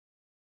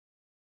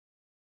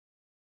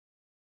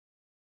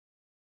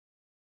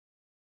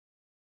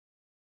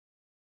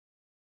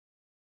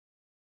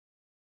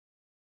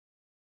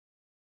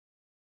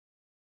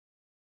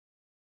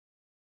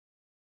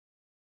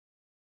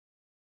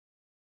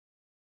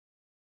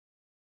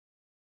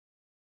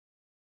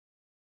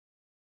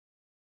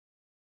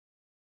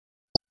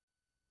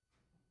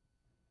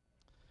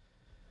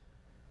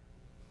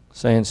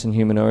Science and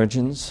Human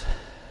Origins,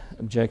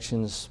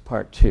 Objections,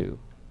 Part 2.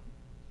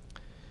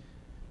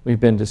 We've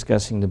been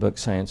discussing the book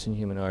Science and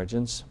Human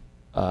Origins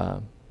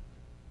by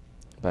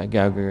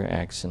Gauger,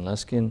 Axe, and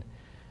Luskin,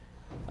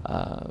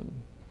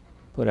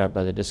 put out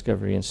by the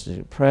Discovery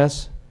Institute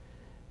Press.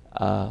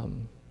 The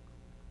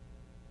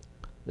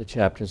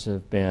chapters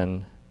have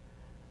been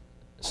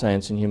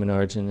Science and Human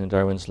Origin and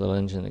Darwin's Little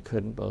Engine That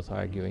Couldn't, both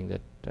arguing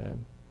that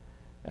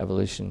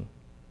evolution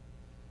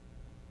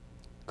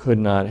could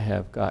not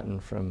have gotten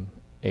from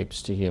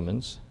apes to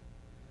humans.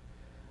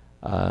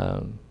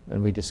 And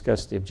we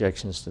discussed the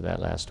objections to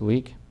that last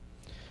week.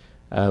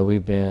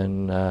 We've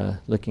been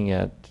looking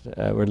at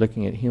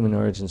Human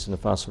Origins in the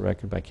Fossil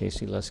Record by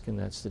Casey Luskin.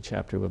 That's the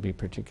chapter we'll be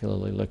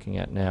particularly looking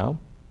at now.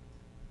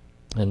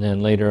 And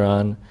then later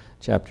on,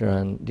 chapter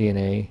on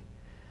DNA,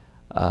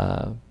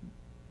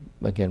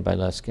 again by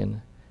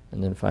Luskin.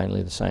 And then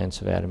finally, the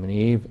Science of Adam and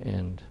Eve.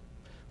 And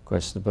of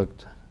course, the book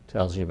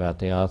tells you about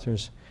the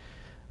authors.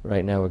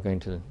 Right now, we're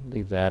going to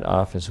leave that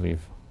off as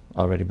we've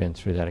already been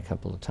through that a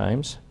couple of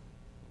times.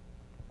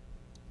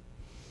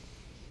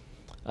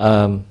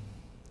 The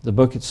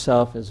book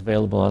itself is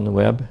available on the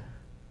web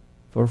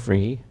for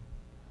free,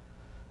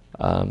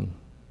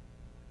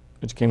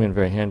 which came in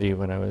very handy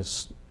when I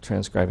was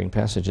transcribing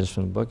passages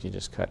from the book. You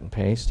just cut and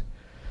paste.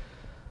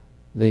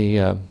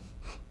 The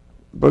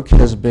book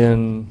has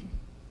been,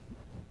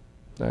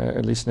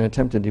 at least an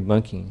attempt at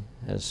debunking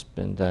has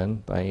been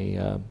done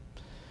by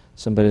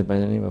somebody by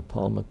the name of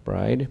Paul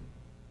McBride.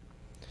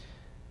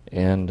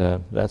 And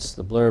that's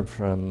the blurb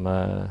from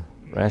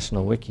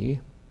Rational Wiki.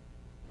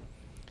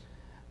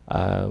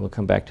 We'll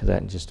come back to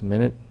that in just a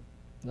minute.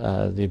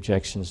 The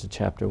objections to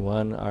Chapter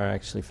 1 are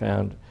actually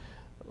found,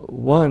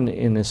 one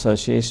in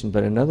association,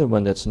 but another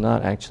one that's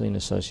not actually in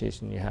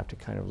association. You have to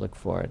kind of look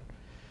for it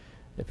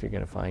if you're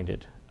going to find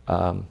it.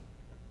 To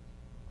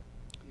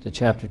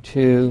Chapter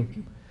 2,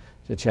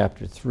 to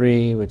Chapter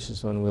 3, which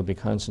is one we'll be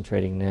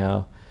concentrating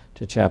now,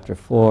 to Chapter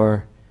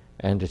 4,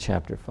 and to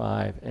Chapter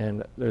 5.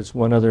 And there's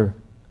one other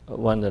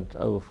one that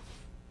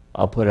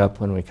I'll put up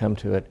when we come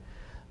to it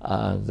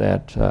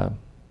that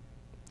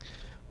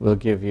will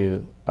give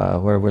you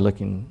where we're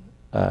looking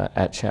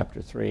at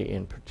Chapter 3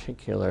 in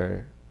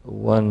particular,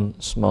 one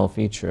small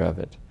feature of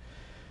it.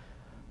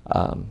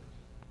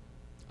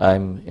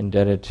 I'm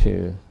indebted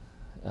to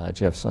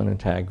Jeff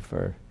Sonnentag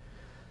for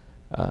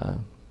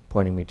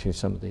pointing me to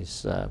some of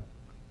these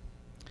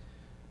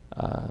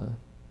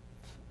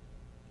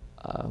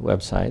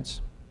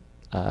websites.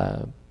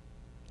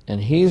 And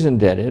he's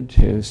indebted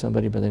to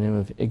somebody by the name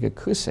of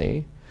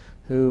Igakuse,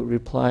 who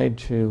replied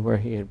to where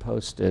he had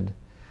posted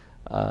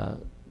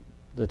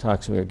the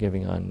talks we were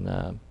giving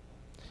on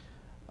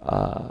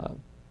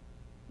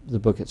the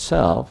book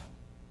itself.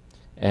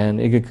 And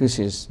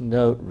Igakuse's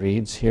note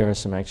reads, here are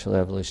some actual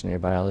evolutionary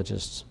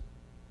biologists.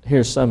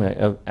 Here's some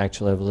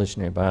actual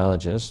evolutionary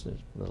biologists,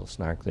 there's a little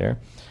snark there.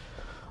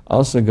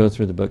 Also go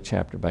through the book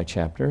chapter by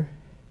chapter.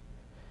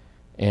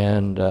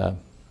 And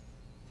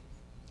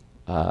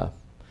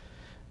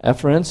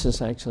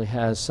Efferensis actually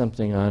has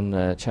something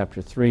on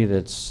Chapter 3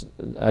 that's,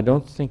 I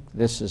don't think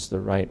this is the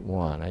right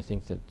one. I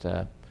think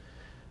that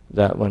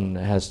that one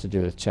has to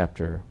do with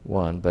Chapter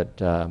 1, but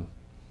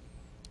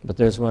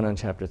there's one on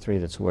Chapter 3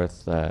 that's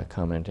worth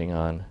commenting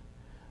on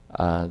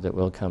that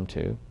we'll come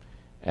to.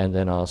 And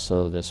then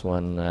also this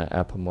one,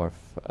 Apomorph,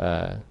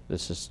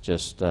 this is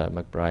just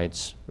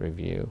McBride's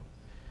review.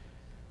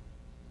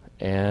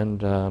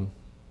 And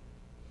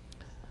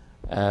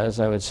as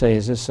I would say,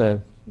 is this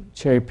a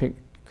cherry-picked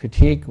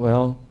critique?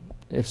 Well,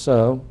 if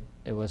so,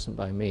 it wasn't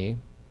by me.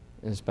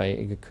 It was by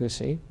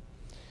Igakuse.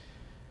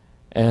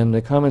 And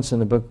the comments in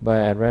the book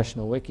by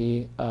Rational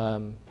Wiki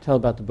tell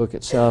about the book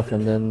itself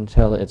and then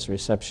tell its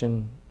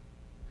reception.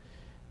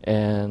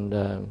 And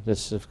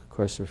this is, of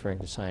course, referring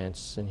to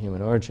Science and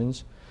Human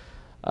Origins.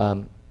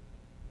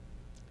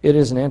 It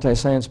is an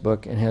anti-science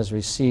book and has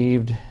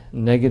received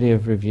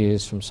negative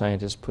reviews from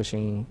scientists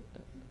pushing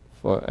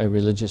for a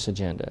religious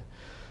agenda.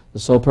 The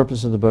sole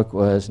purpose of the book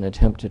was an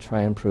attempt to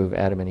try and prove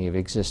Adam and Eve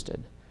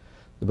existed.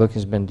 The book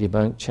has been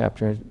debunked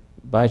chapter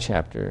by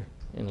chapter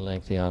in a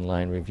lengthy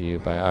online review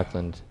by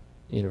Auckland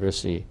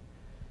University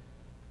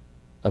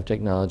of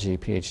Technology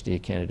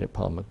PhD candidate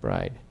Paul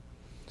McBride.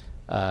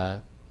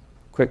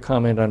 Quick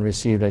comment on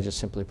received, I just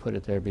simply put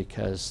it there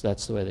because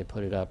that's the way they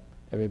put it up.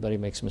 Everybody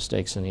makes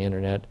mistakes on the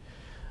internet.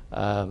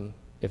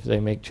 If they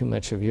make too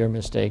much of your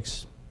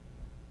mistakes,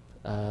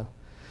 they're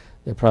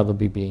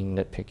probably being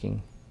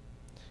nitpicking.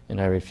 And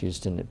I refuse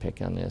to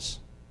nitpick on this.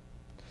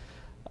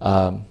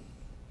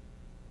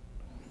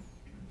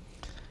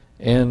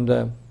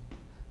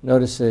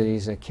 Notice that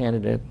he's a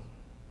candidate.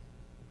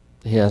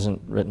 He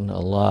hasn't written a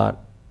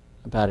lot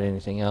about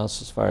anything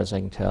else, as far as I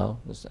can tell.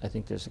 I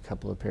think there's a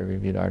couple of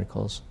peer-reviewed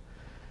articles.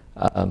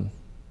 I'm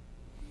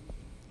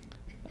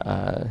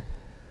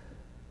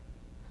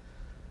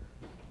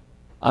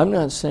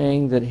not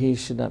saying that he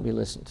should not be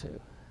listened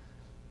to.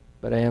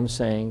 But I am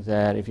saying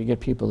that if you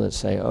get people that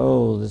say,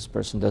 oh, this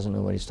person doesn't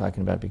know what he's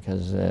talking about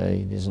because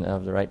he doesn't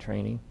have the right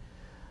training,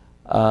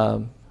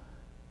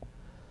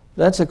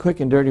 That's a quick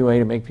and dirty way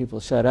to make people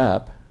shut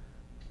up,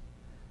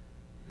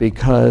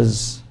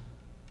 because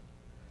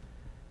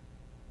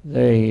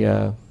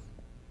they're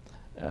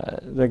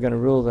going to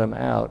rule them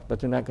out, but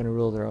they're not going to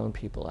rule their own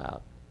people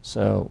out.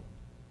 So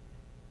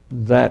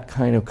that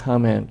kind of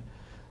comment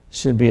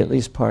should be at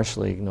least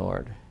partially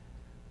ignored.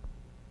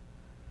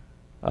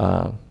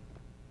 The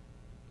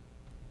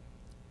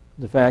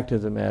fact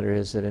of the matter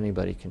is that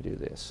anybody can do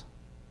this.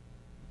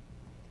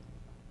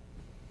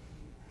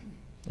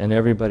 And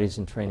everybody's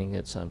in training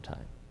at some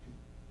time.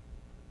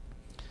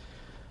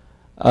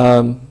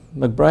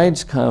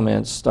 McBride's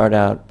comments start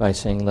out by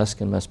saying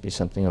Luskin must be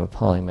something of a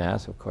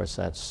polymath. Of course,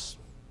 that's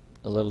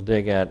a little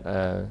dig at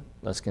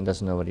Luskin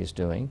doesn't know what he's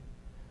doing.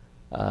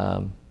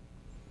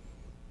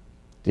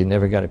 He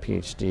never got a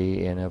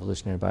PhD in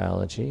evolutionary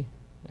biology.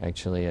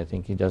 Actually, I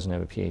think he doesn't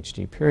have a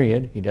PhD,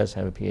 period. He does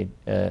have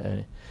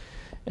an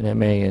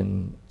MA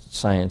in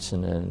science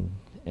and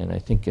I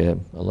think a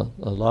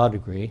law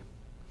degree.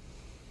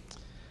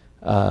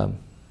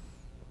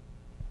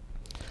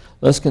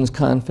 Luskin's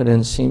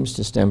confidence seems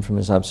to stem from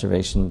his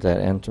observation that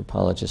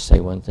anthropologists say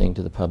one thing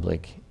to the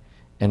public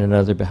and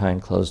another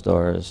behind closed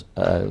doors,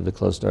 the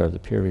closed door of the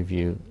peer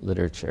review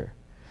literature.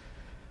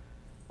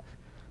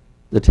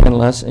 The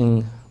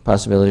tantalizing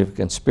possibility of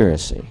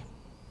conspiracy.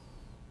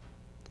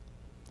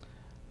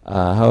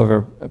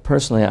 However,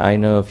 personally, I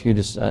know a few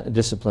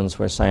disciplines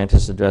where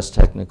scientists address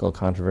technical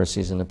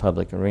controversies in the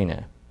public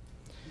arena.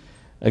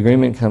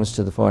 Agreement comes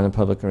to the fore in the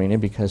public arena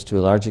because, to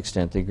a large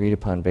extent, the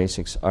agreed-upon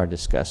basics are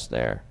discussed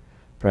there.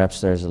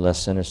 Perhaps there is a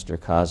less sinister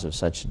cause of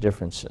such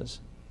differences.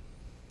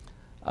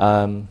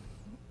 I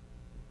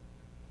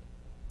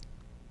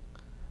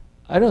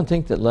don't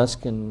think that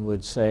Luskin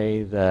would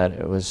say that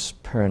it was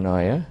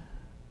paranoia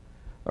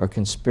or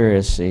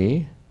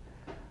conspiracy,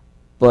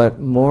 but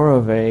more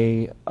of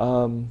a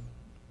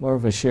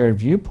shared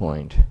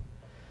viewpoint,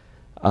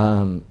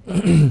 and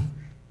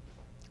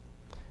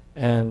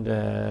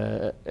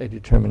a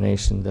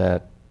determination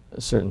that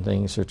certain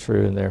things are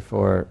true and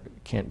therefore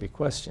can't be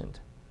questioned.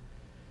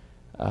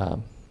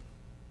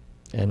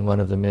 And one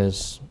of them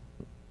is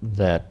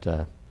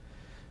that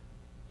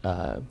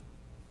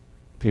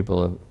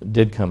people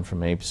did come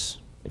from apes,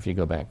 if you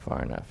go back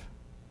far enough.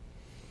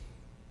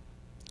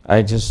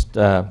 My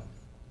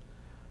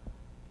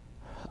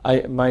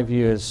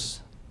view is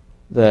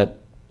that,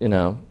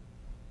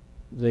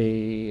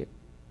 the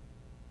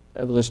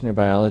evolutionary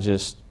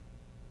biologists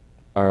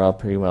are all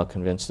pretty well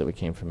convinced that we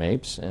came from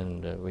apes,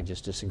 and we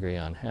just disagree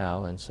on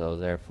how, and so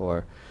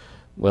therefore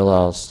we'll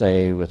all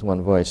say with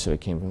one voice that we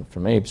came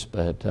from apes,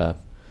 but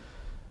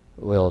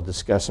we'll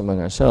discuss among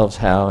ourselves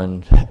how,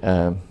 and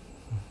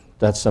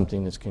that's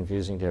something that's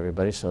confusing to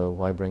everybody, so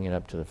why bring it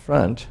up to the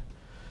front?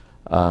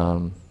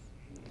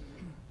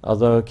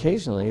 Although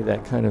occasionally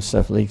that kind of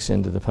stuff leaks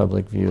into the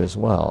public view as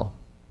well,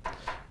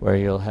 where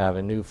you'll have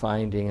a new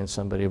finding and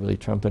somebody will be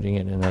trumpeting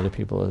it and other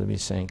people will be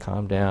saying,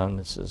 calm down,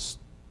 this is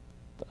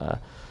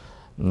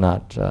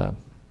not the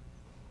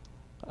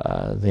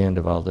end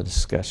of all the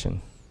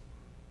discussion.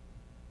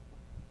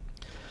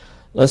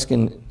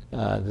 Luskin,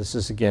 this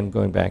is again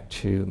going back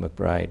to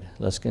McBride.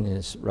 Luskin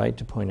is right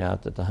to point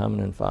out that the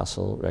hominin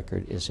fossil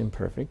record is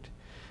imperfect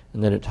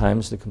and that at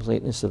times the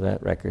completeness of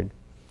that record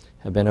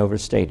have been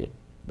overstated.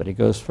 But he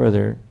goes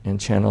further and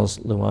channels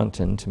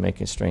Lewontin to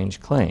make a strange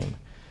claim.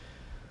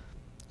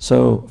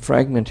 So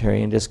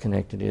fragmentary and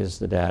disconnected is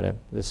the data.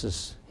 This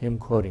is him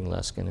quoting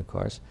Luskin, of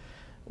course,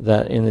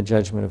 that in the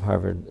judgment of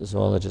Harvard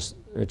zoologist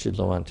Richard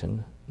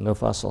Lewontin, no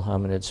fossil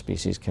hominid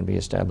species can be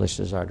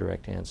established as our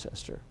direct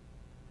ancestor.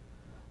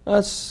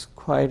 That's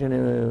quite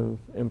an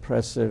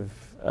impressive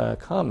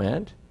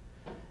comment.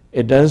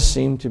 It does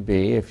seem to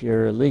be, if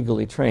you're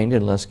legally trained,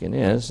 and Luskin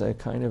is, a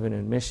kind of an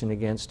admission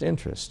against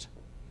interest.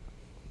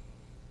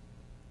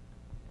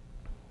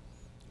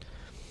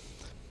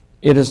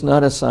 It is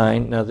not a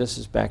sign, now this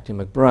is back to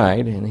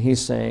McBride, and he's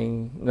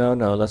saying, no,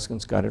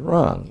 Luskin's got it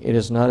wrong. It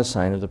is not a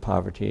sign of the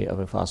poverty of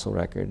a fossil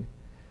record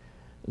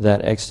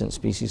that extant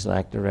species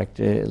lack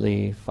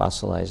directly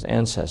fossilized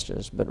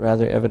ancestors, but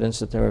rather evidence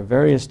that there are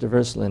various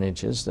diverse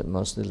lineages that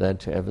mostly led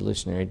to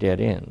evolutionary dead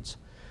ends.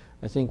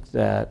 I think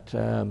that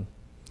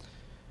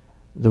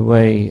the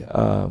way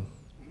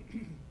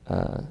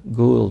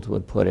Gould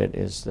would put it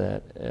is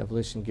that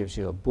evolution gives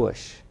you a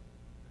bush,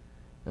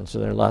 and so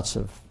there are lots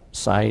of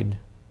side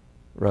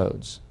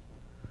roads.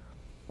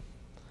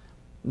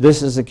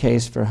 This is the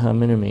case for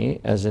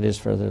homininy as it is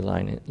for other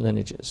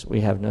lineages.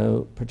 We have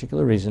no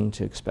particular reason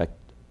to expect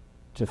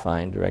to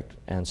find direct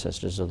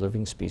ancestors of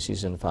living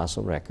species in the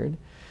fossil record.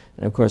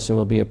 And of course there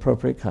will be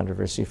appropriate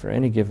controversy for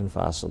any given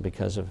fossil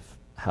because of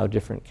how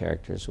different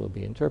characters will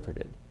be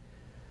interpreted.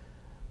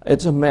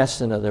 It's a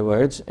mess, in other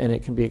words, and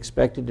it can be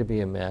expected to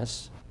be a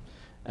mess.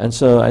 And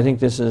so I think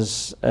this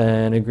is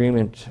an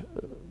agreement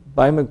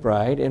by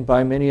McBride and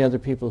by many other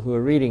people who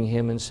are reading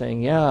him and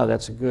saying, yeah,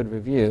 that's a good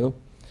review,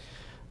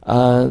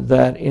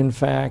 that in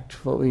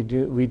fact what we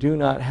do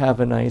not have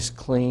a nice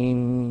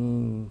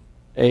clean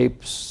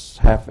apes,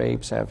 half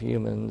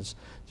humans,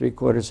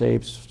 3/4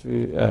 apes,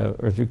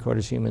 or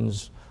 3/4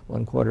 humans,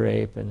 1/4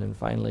 ape, and then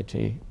finally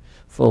to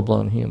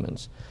full-blown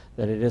humans,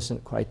 that it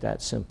isn't quite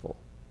that simple.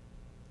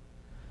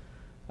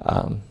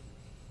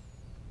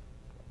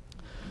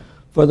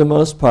 For the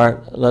most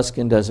part,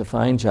 Luskin does a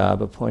fine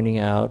job of pointing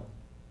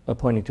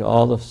to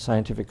all the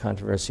scientific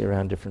controversy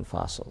around different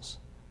fossils,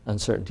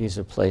 uncertainties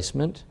of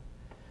placement,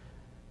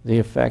 the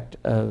effect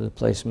of the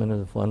placement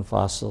of one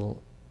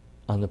fossil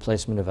on the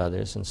placement of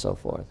others, and so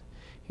forth.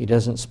 He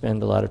doesn't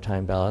spend a lot of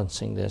time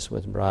balancing this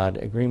with broad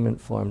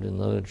agreement formed in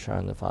the literature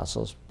on the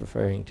fossils,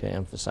 preferring to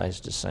emphasize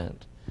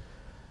dissent.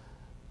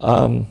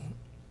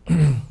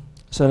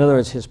 So in other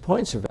words, his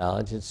points are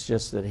valid, it's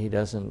just that he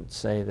doesn't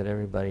say that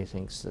everybody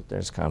thinks that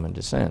there's common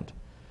dissent.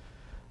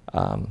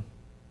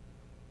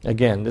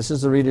 Again, this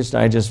is the Reader's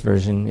Digest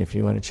version. If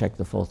you want to check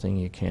the full thing,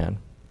 you can.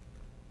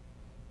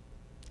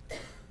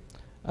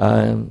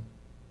 And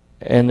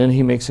then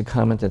he makes a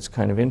comment that's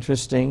kind of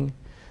interesting.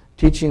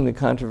 Teaching the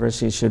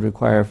controversy should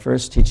require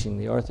first teaching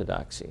the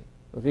orthodoxy.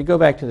 If you go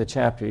back to the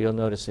chapter, you'll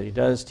notice that he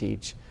does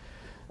teach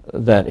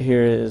that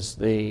here is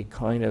the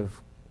kind of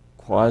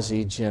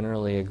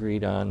quasi-generally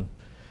agreed on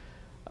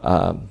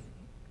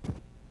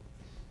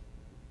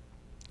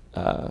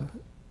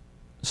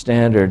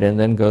standard, and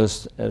then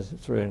goes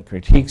through and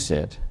critiques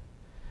it.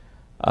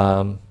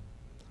 I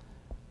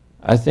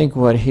think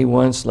what he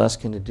wants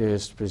Luskin to do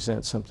is to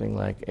present something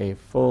like a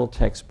full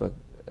textbook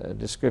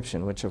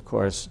description, which of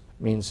course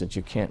means that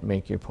you can't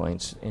make your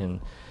points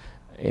in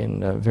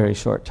a very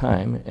short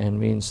time, and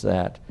means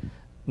that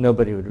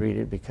nobody would read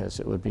it because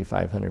it would be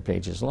 500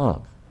 pages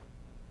long.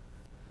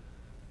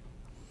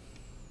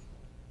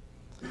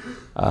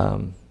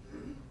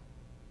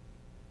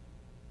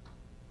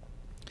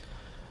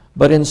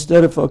 But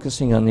instead of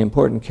focusing on the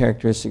important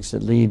characteristics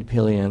that lead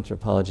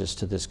paleoanthropologists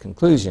to this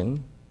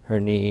conclusion, her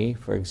knee,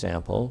 for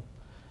example,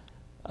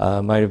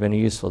 might have been a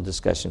useful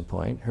discussion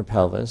point. Her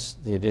pelvis,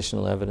 the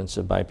additional evidence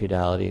of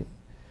bipedality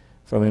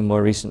from a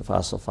more recent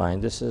fossil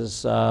find. This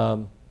is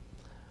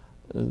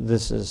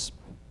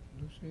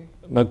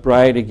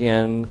McBride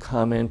again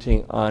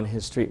commenting on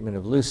his treatment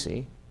of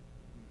Lucy,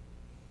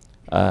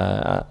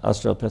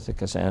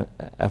 Australopithecus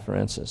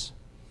afarensis.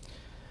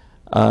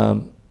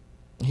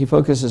 He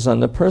focuses on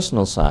the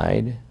personal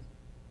side,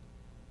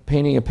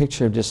 painting a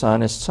picture of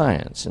dishonest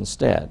science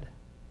instead.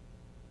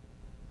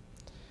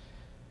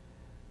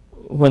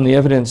 When the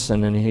evidence,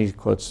 and then he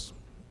quotes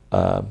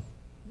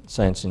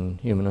Science and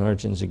Human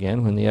Origins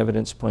again, when the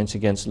evidence points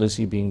against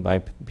Lucy being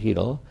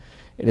bipedal,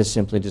 it is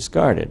simply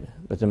discarded.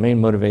 But the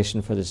main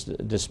motivation for this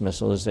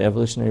dismissal is the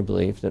evolutionary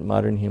belief that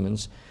modern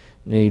humans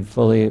need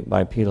fully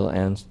bipedal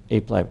and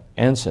ape-like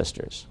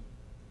ancestors.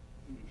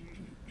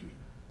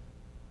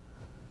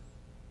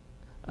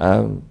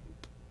 I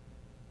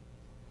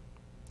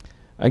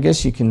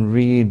guess you can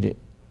read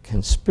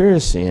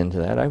conspiracy into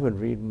that. I would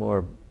read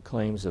more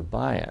claims of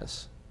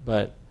bias,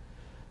 but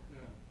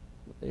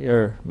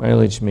your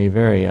mileage may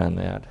vary on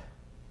that.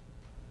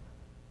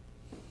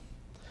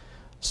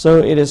 So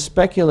it is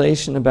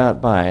speculation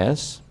about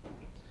bias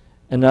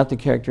and not the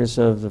characters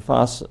of the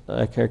fossils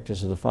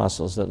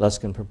that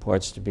Luskin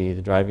purports to be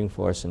the driving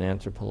force in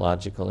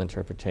anthropological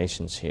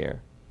interpretations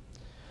here.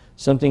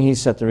 Something he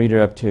set the reader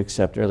up to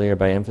accept earlier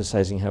by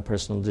emphasizing how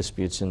personal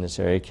disputes in this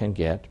area can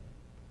get.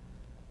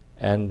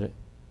 And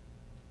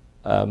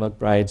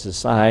McBride's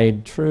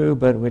aside, true,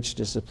 but which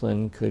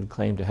discipline could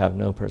claim to have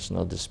no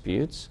personal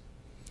disputes?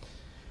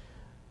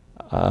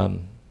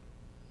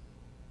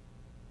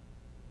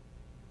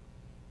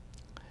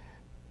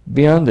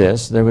 Beyond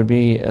this, there would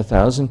be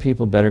 1,000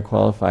 people better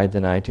qualified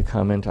than I to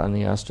comment on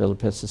the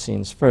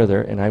Australopithecines further,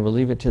 and I will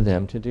leave it to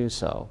them to do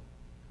so.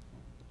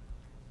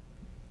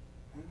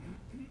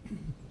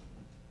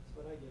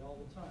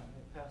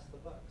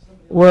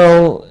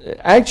 Well,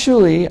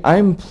 actually,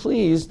 I'm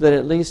pleased that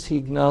at least he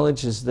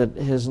acknowledges that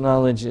his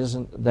knowledge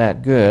isn't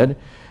that good,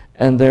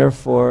 and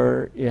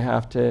therefore you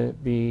have to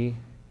be,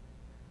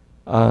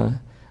 I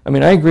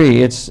mean, I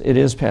agree, it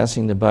is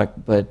passing the buck,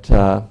 but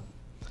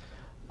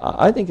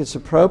I think it's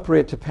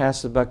appropriate to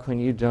pass the buck when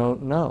you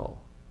don't know.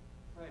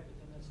 Right,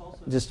 but then it's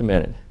also Just a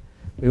minute.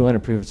 We want to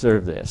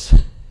preserve this.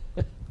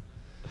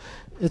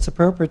 it's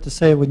appropriate to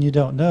say when you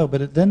don't know,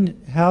 but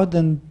then how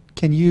then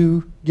can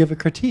you give a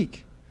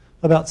critique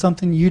about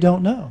something you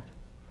don't know?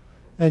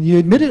 And you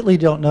admittedly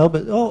don't know,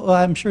 but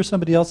I'm sure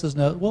somebody else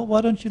knows. Well,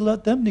 why don't you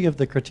let them give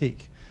the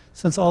critique?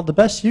 Since all the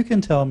best you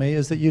can tell me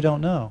is that you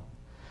don't know.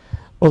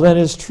 Well, that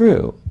is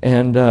true,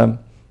 and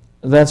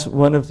that's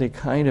one of the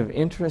kind of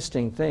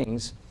interesting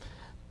things.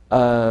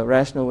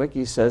 Rational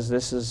Wiki says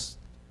this is,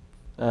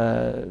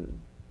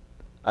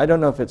 I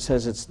don't know if it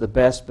says it's the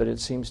best, but it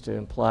seems to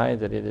imply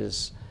that it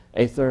is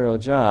a thorough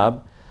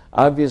job.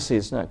 Obviously,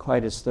 it's not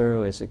quite as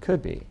thorough as it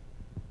could be.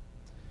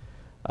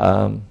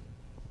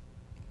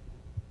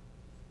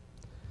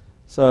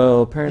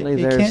 So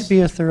apparently it can't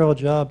be a thorough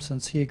job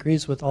since he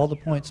agrees with all the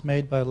points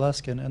made by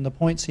Luskin, and the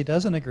points he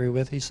doesn't agree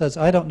with, he says,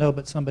 I don't know,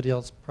 but somebody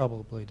else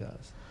probably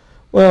does.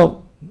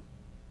 Well,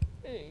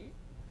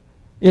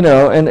 you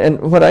know,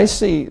 and what I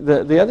see,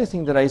 the other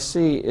thing that I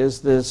see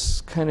is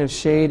this kind of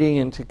shading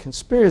into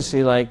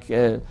conspiracy, like,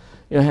 you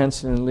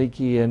Johansson and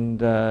Leakey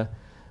and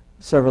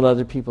several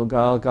other people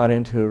all got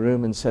into a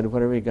room and said,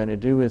 what are we going to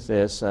do with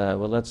this?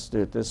 Well, let's do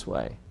it this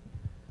way.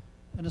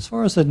 And as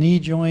far as the knee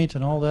joint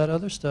and all that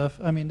other stuff,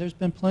 I mean, there's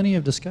been plenty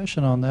of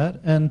discussion on that,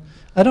 and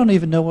I don't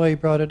even know why he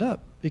brought it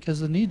up, because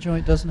the knee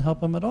joint doesn't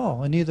help him at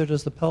all, and neither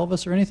does the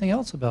pelvis or anything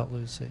else about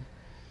Lucy.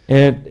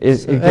 And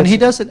he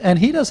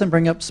doesn't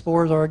bring up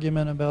Spore's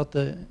argument about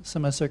the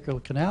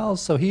semicircular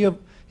canals, so he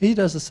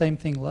does the same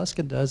thing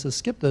Luskin does, is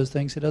skip those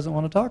things he doesn't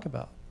want to talk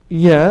about.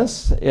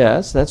 Yes,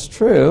 that's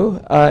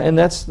true, and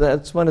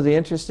that's one of the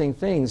interesting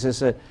things, is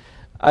that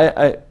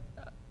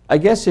I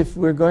guess if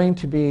we're going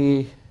to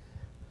be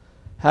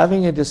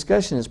having a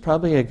discussion, it's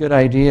probably a good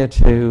idea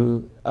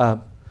to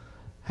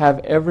have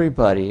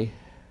everybody,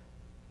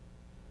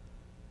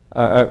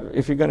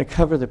 if you're going to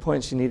cover the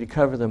points, you need to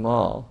cover them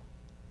all.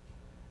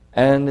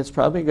 And it's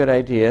probably a good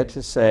idea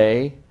to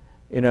say,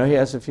 he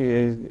has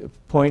a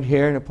point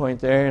here and a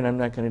point there, and I'm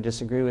not going to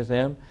disagree with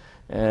them.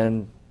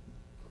 And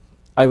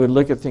I would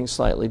look at things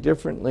slightly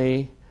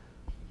differently.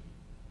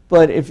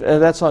 But if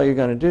that's all you're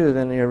going to do,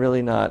 then you're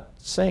really not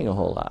saying a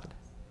whole lot.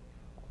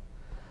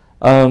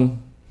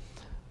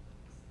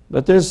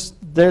 But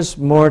there's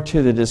more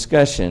to the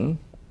discussion.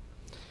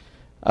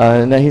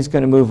 Now he's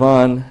going to move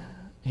on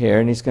here,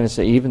 and he's going to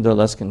say, even though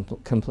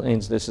Luskin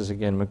complains, this is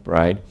again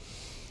McBride,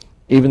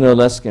 even though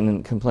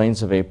Luskin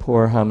complains of a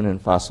poor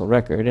hominin fossil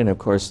record, and of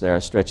course there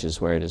are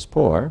stretches where it is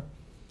poor,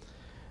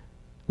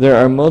 there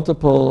are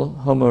multiple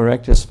Homo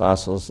erectus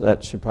fossils.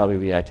 That should probably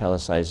be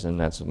italicized, and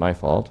that's my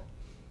fault,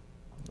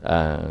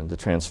 the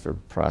transfer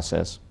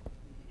process.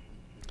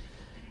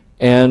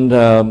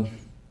 And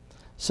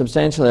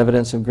substantial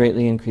evidence of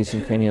greatly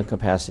increasing cranial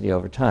capacity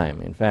over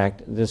time. In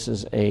fact, this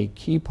is a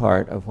key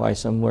part of why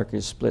some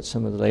workers split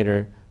some of the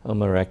later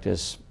Homo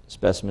erectus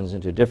specimens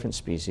into different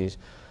species,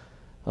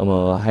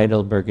 Homo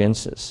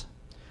heidelbergensis.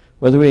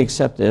 Whether we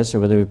accept this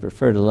or whether we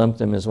prefer to lump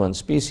them as one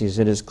species,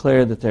 it is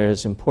clear that there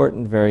is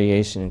important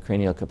variation in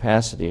cranial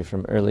capacity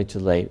from early to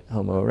late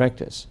Homo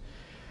erectus.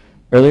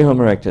 Early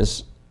Homo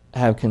erectus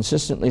have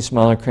consistently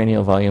smaller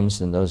cranial volumes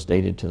than those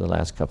dated to the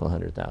last couple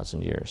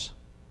 100,000 years.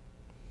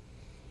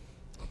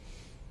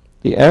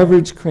 The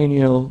average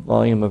cranial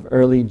volume of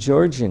early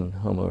Georgian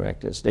Homo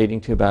erectus,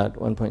 dating to about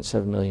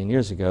 1.7 million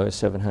years ago, is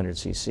 700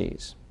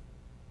 cc's.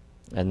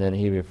 And then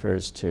he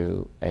refers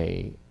to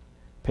a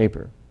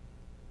paper.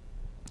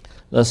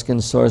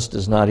 Luskin's source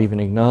does not even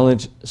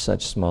acknowledge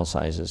such small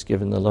sizes,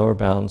 given the lower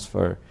bounds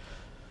for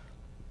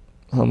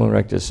Homo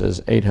erectus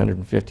as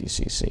 850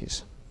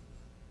 cc's.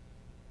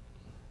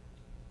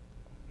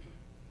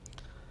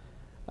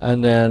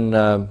 And then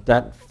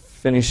that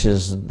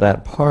finishes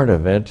that part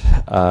of it,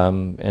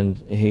 and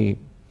he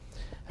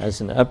has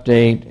an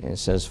update. It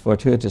says,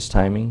 fortuitous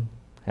timing,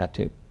 had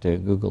to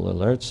Google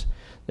alerts.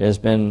 There's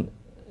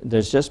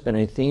just been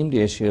a themed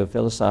issue of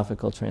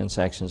Philosophical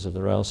Transactions of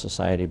the Royal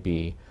Society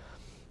B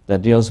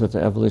that deals with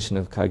the evolution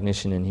of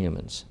cognition in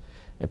humans.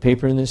 A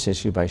paper in this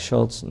issue by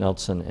Schultz,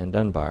 Nelson, and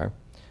Dunbar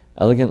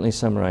elegantly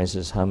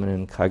summarizes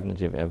hominin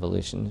cognitive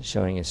evolution,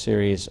 showing a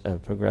series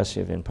of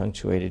progressive and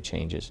punctuated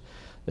changes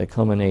that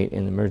culminate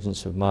in the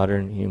emergence of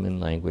modern human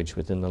language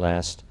within the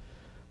last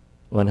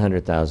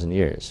 100,000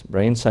 years.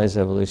 Brain size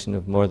evolution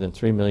of more than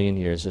 3 million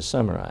years is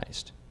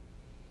summarized.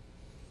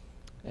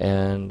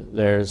 And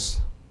there's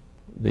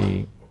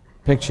the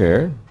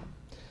picture.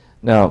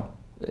 Now,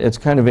 it's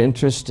kind of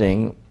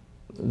interesting.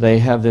 They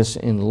have this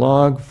in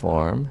log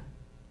form,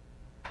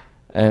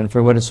 and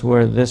for what it's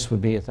worth, this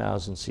would be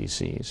 1,000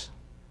 cc's.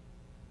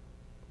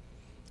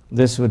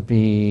 This would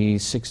be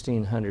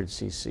 1,600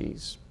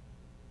 cc's.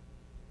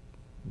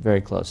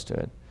 Very close to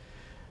it.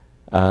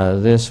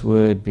 This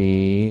would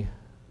be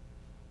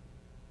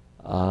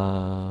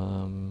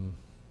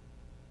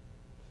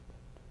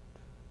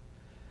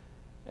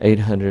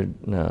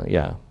 800, no,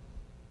 yeah,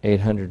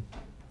 800,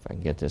 if I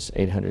can get this,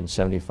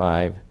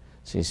 875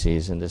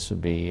 cc's, and this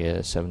would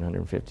be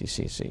 750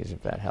 cc's,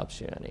 if that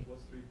helps you any.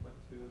 What's 3.2?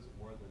 Is it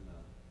more than,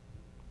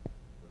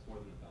 that's more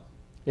than 1,000?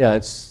 Yeah,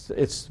 it's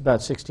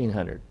about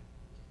 1,600.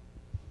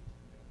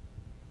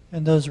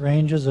 And those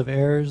ranges of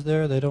errors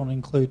there, they don't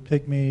include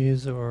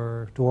pygmies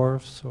or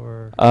dwarfs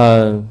or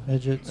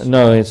midgets?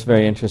 No, it's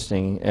very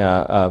interesting.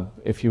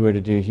 If you were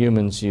to do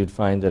humans, you'd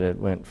find that it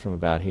went from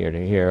about here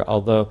to here,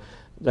 although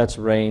that's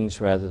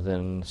range rather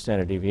than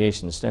standard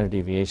deviation. The standard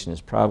deviation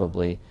is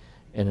probably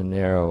in a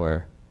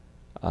narrower.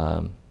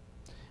 And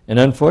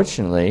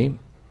unfortunately,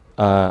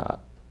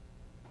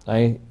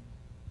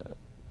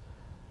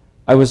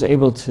 I was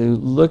able to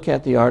look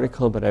at the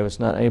article, but I was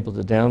not able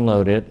to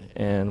download it.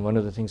 And one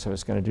of the things I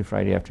was going to do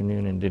Friday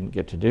afternoon and didn't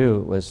get to do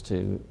was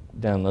to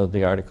download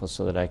the article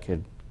so that I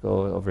could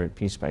go over it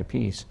piece by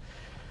piece.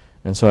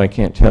 And so I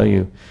can't tell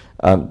you.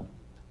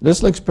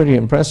 This looks pretty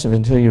impressive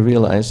until you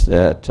realize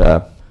that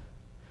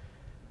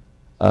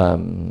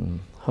Homo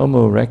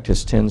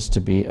erectus tends to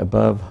be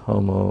above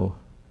Homo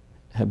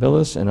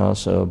habilis and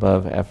also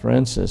above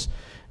afarensis.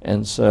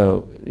 And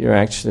so you're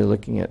actually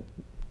looking at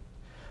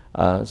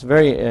it's a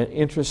very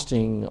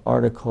interesting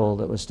article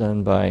that was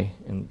done by,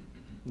 and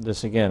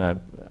this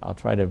again, I'll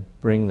try to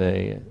bring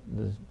the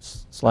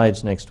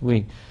slides next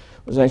week,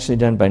 was actually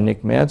done by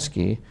Nick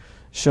Madsky,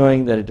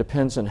 showing that it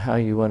depends on how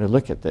you want to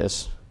look at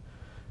this,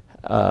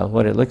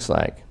 what it looks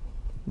like.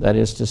 That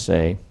is to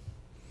say,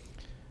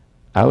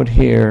 out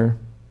here,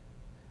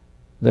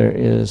 there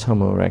is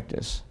Homo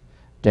erectus.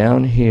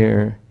 Down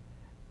here,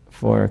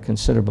 for a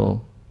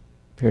considerable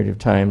period of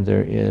time,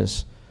 there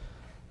is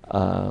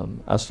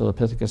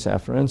Australopithecus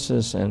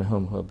afarensis and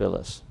Homo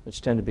habilis,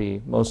 which tend to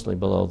be mostly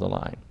below the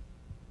line.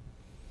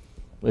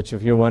 Which,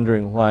 if you're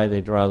wondering why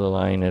they draw the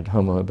line at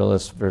Homo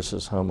habilis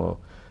versus Homo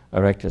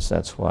erectus,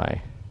 that's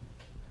why.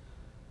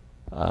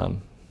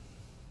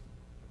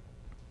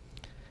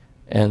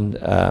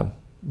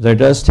 There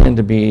does tend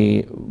to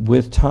be,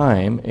 with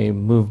time, a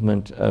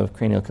movement of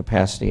cranial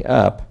capacity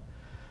up,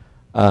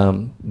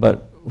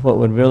 but what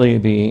would really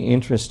be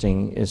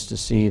interesting is to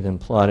see them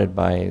plotted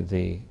by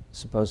the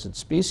supposed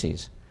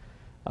species.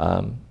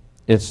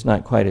 It's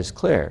not quite as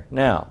clear.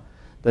 Now,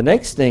 the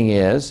next thing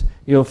is,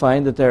 you'll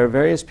find that there are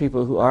various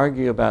people who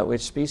argue about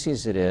which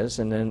species it is,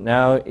 and then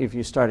now if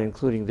you start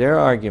including their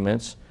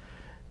arguments,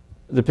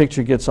 the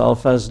picture gets all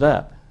fuzzed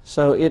up.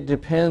 So it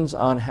depends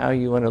on how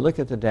you want to look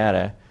at the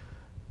data,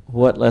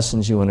 what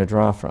lessons you want to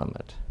draw from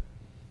it.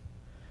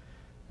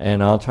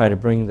 And I'll try to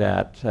bring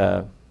that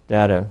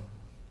data,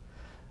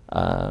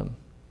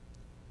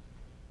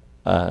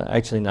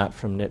 actually not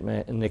from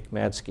Nick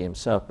Madsky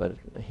himself, but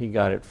he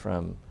got it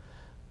from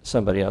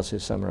somebody else who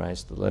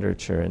summarized the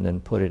literature and then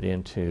put it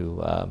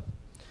into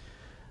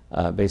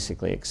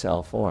basically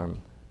Excel form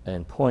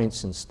and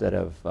points instead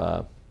of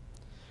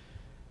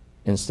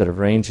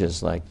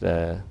ranges like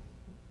the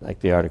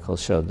article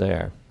showed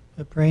there.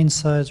 But brain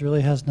size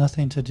really has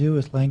nothing to do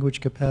with language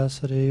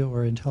capacity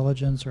or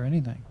intelligence or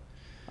anything.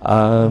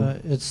 I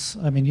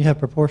mean, you have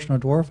proportional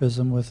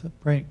dwarfism with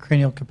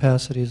cranial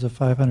capacities of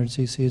 500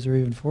 cc's or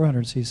even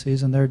 400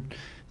 cc's, and they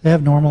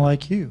have normal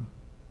IQ.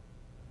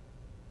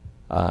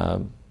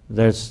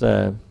 There's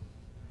and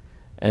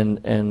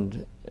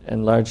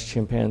large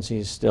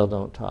chimpanzees still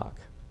don't talk.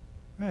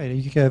 Right.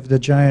 You have the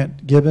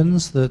giant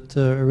gibbons that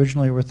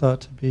originally were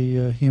thought to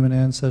be human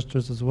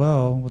ancestors as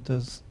well, with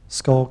this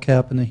skull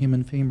cap and the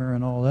human femur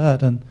and all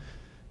that, and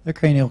their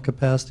cranial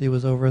capacity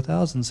was over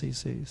 1,000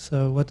 cc's.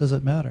 So what does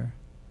it matter?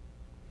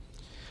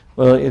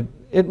 Well,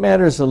 it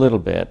matters a little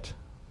bit.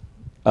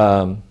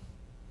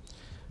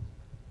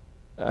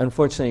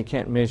 Unfortunately, you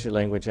can't measure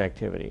language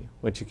activity.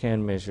 What you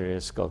can measure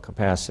is skull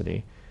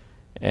capacity.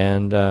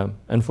 And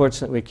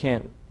unfortunately, we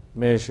can't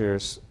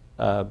measure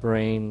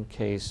brain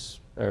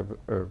case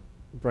or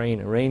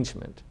brain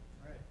arrangement.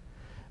 Right.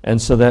 And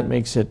so that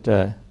makes it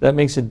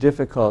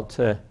difficult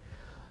to.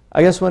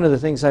 I guess one of the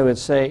things I would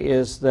say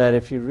is that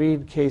if you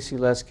read Casey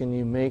Luskin,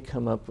 you may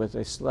come up with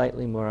a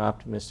slightly more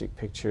optimistic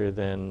picture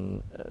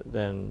than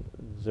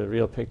the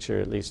real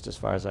picture, at least as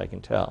far as I can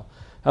tell.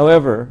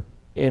 However,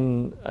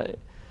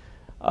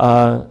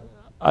 I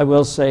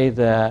will say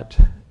that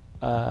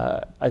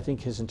I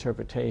think his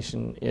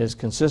interpretation is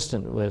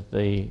consistent with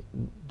the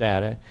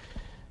data.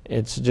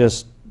 It's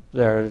just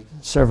there are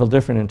several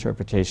different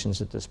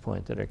interpretations at this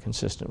point that are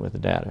consistent with the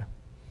data.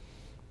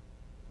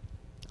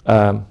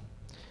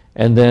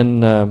 And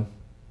then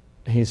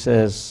he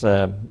says,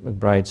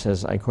 McBride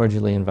says, I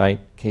cordially invite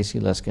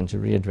Casey Luskin to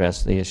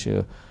readdress the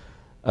issue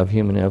of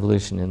human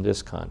evolution in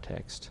this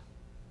context.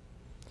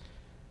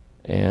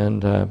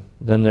 And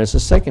then there's a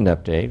second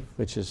update,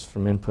 which is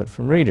from input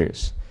from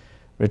readers.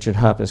 Richard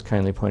Hopp has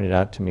kindly pointed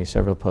out to me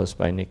several posts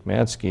by Nick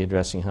Madsky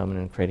addressing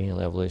hominin cranial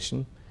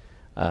evolution,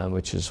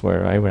 which is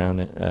where I ran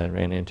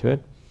into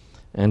it,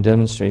 and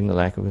demonstrating the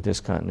lack of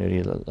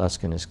discontinuity that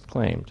Luskin has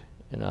claimed.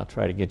 And I'll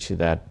try to get you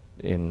that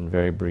in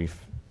very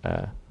brief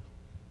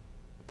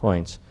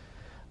points.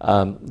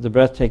 The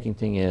breathtaking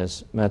thing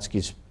is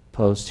Matsky's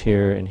post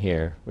here and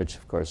here, which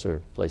of course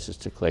are places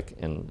to click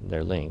and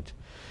they're linked,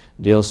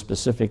 deals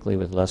specifically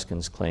with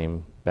Luskin's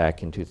claim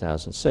back in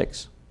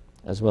 2006,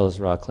 as well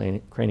as raw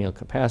cranial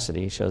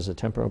capacity shows a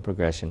temporal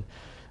progression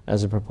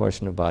as a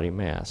proportion of body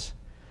mass.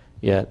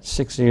 Yet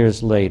 6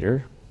 years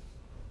later,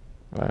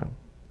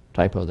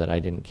 typo that I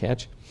didn't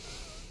catch,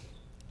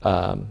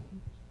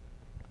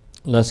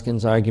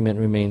 Luskin's argument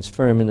remains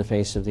firm in the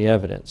face of the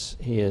evidence.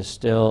 He is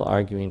still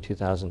arguing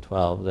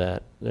 2012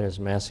 that there's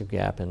a massive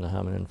gap in the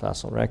hominin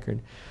fossil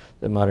record,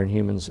 that modern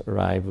humans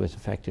arrived with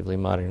effectively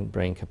modern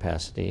brain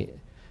capacity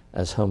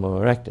as Homo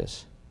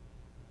erectus.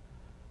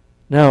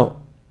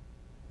 Now,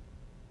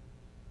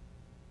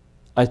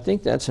 I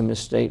think that's a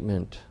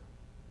misstatement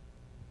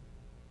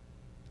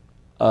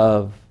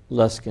of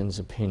Luskin's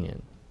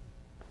opinion.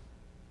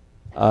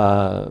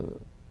 I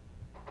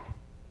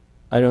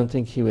don't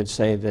think he would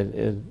say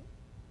that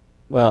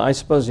well, I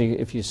suppose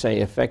if you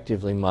say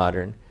effectively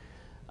modern,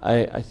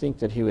 I think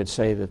that he would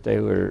say that they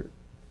were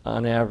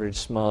on average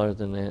smaller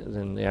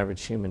than the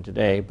average human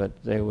today, but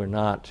they were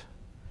not.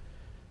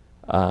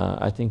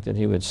 I think that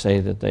he would say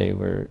that they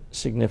were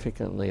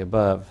significantly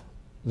above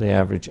the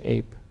average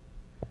ape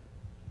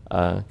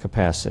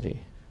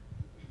capacity.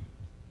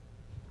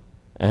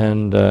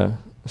 And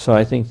so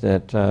I think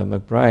that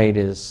McBride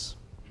is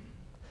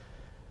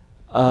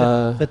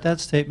But that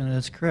statement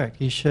is correct.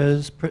 He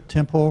shows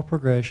temporal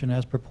progression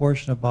as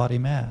proportion of body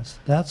mass.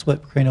 That's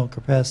what cranial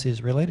capacity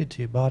is related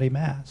to, body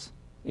mass.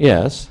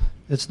 Yes.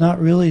 It's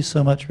not really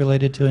so much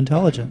related to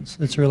intelligence.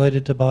 It's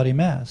related to body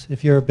mass.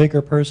 If you're a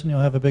bigger person, you'll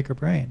have a bigger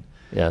brain.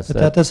 Yes. But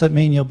that doesn't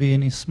mean you'll be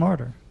any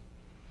smarter.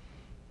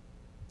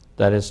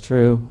 That is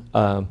true.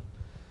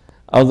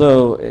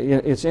 Although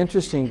it's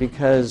interesting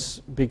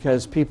because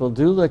people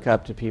do look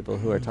up to people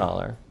who are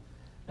taller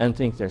and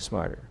think they're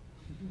smarter.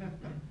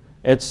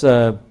 It's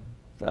if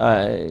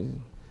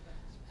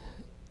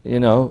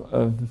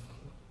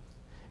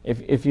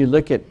you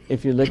look at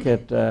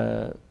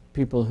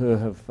people who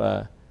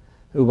have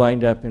who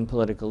wind up in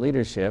political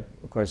leadership,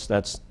 of course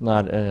that's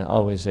not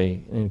always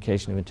an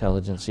indication of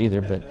intelligence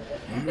either,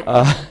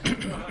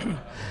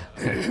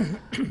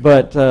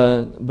 but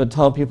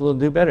tall people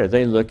do better.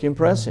 They look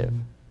impressive.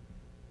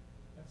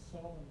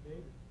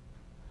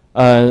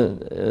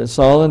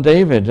 Saul and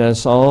David.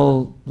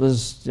 Saul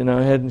was,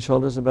 head and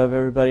shoulders above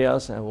everybody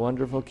else, a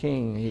wonderful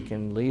king. He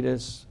can lead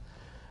us,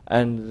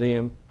 and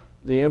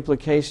the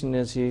implication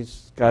is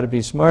he's got to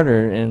be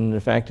smarter. And the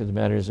fact of the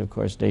matter is, of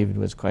course, David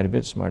was quite a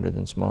bit smarter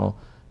than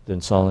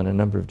Saul in a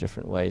number of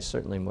different ways.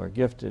 Certainly more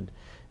gifted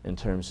in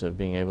terms of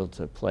being able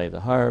to play the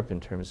harp, in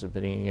terms of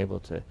being able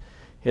to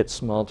hit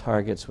small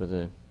targets with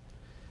a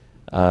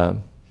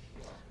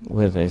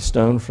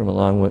stone from a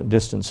long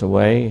distance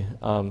away.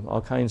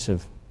 All kinds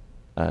of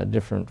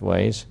different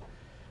ways,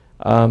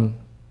 and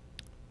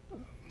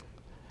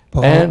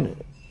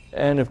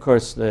of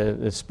course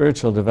the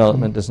spiritual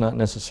development does not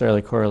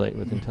necessarily correlate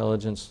with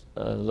intelligence,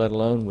 let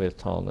alone with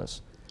tallness.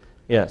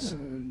 Yes.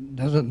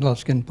 Doesn't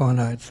Luskin point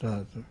out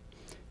that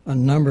a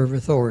number of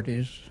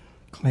authorities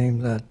claim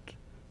that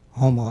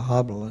Homo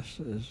habilis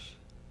is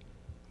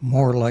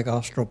more like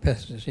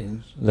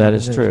Australopithecines? That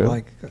is true.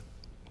 Like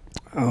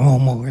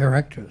Homo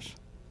erectus.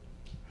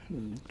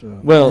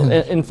 Well,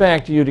 in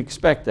fact, you'd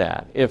expect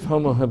that. If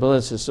Homo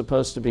habilis is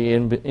supposed to be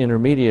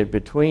intermediate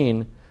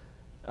between,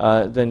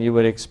 then you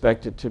would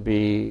expect it to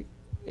be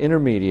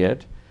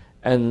intermediate,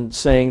 and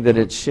saying that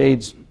it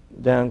shades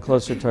down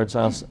closer towards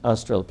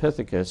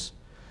Australopithecus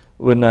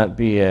would not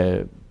be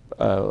an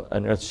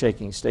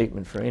earth-shaking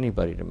statement for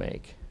anybody to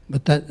make.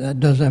 But that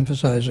does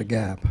emphasize a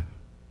gap.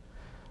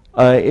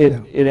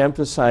 It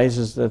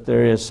emphasizes that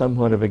there is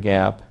somewhat of a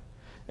gap,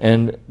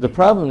 and the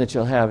problem that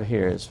you'll have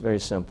here is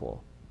very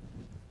simple.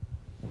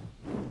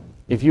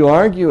 If you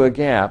argue a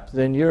gap,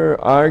 then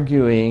you're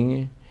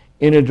arguing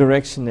in a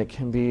direction that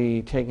can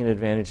be taken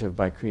advantage of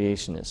by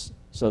creationists.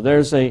 So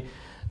there's a...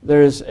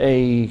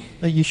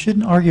 But you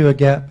shouldn't argue a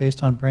gap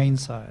based on brain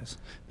size,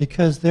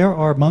 because there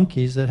are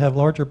monkeys that have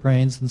larger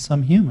brains than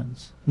some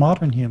humans,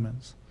 modern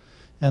humans.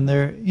 And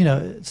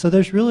so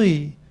there's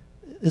really,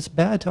 it's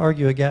bad to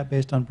argue a gap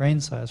based on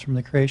brain size from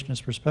the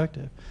creationist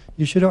perspective.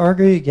 You should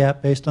argue a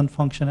gap based on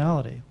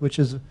functionality, which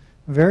is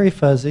very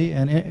fuzzy,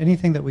 and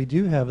anything that we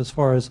do have as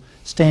far as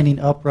standing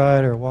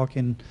upright or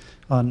walking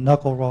on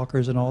knuckle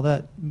rockers and all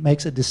that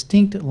makes a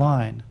distinct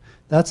line.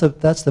 That's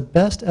the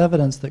best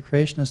evidence that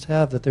creationists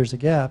have that there's a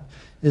gap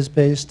is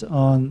based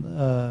on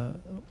the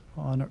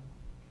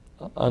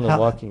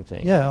walking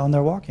thing. Yeah, on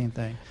their walking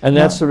thing. And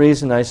that's the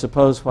reason, I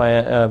suppose, why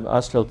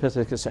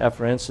Australopithecus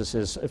afarensis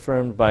is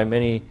affirmed by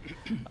many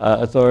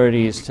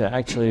authorities to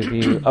actually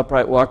be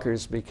upright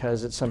walkers,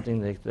 because it's something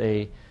that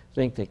they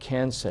think they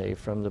can say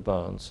from the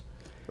bones,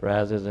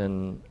 rather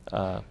than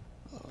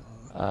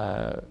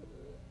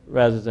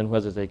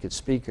whether they could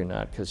speak or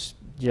not, because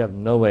you have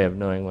no way of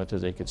knowing whether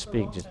they could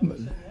speak.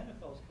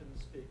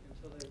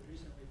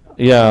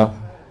 Yeah,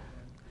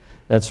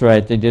 that's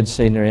right. They did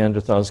say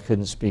Neanderthals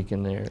couldn't speak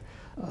in there.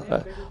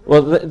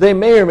 Well, they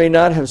may or may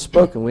not have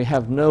spoken. We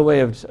have no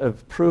way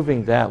of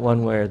proving that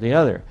one way or the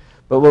other.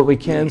 But what we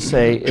can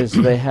say is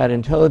they had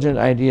intelligent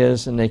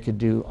ideas and they could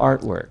do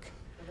artwork.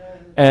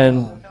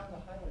 And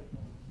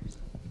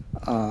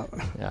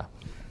yeah,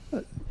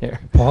 here.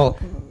 Paul,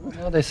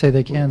 well, they say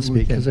they can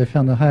speak because they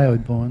found the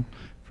hyoid bone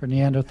for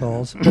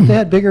Neanderthals. But they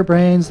had bigger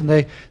brains, and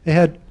they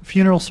had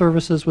funeral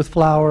services with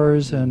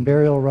flowers and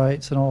burial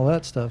rites and all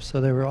that stuff.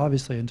 So they were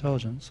obviously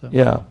intelligent. So.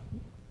 Yeah.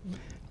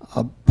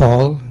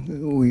 Paul,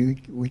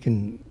 we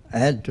can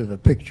add to the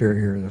picture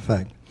here the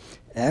fact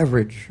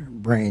average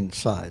brain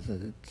size.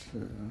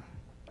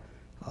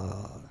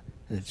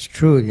 It's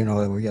true,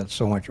 that we got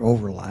so much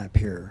overlap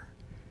here,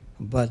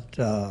 but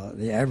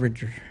the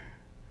average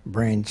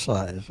brain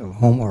size of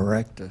Homo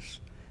erectus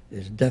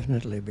is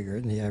definitely bigger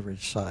than the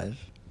average size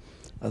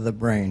of the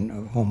brain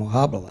of Homo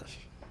habilis.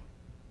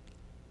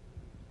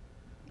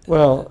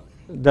 Well,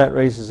 that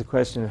raises a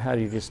question of how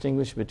do you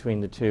distinguish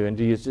between the two, and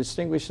do you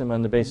distinguish them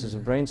on the basis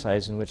of brain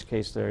size, in which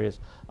case there is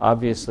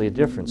obviously a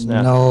difference.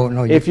 Now,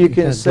 no, if you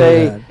can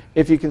say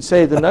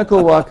the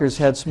knuckle walkers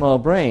had small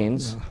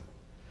brains,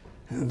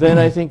 then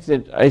I think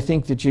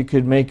that you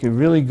could make a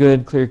really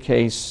good, clear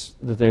case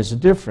that there's a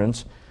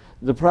difference.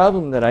 The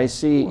problem that I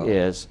see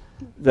is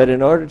that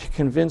in order to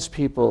convince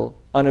people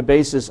on a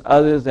basis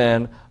other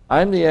than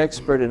I'm the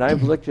expert and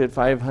I've looked at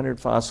 500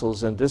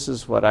 fossils and this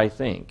is what I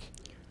think,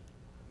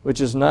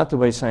 which is not the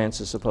way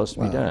science is supposed to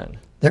be Well, done.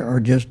 There are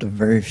just a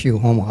very few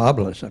Homo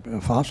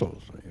habilis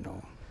fossils, you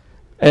know.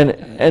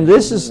 And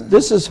this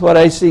is what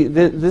I see.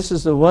 This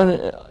is the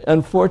one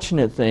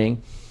unfortunate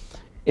thing.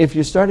 If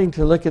you're starting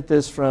to look at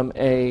this from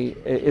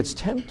it's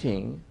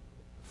tempting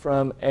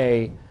from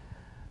a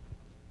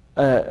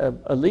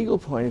legal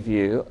point of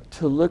view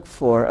to look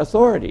for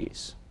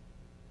authorities.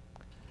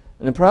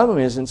 And the problem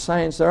is, in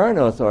science, there are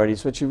no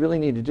authorities. What you really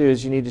need to do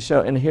is you need to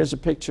show, and here's a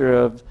picture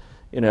of,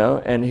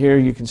 and here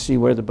you can see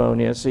where the bone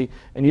is. See,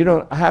 and you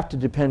don't have to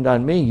depend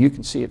on me. You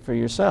can see it for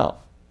yourself.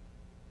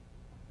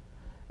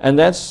 And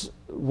that's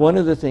one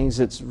of the things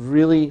that's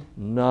really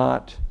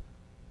not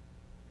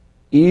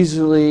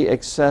easily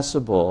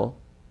accessible.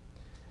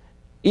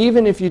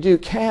 Even if you do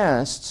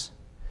casts,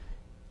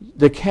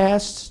 the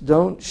casts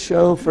don't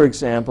show, for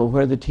example,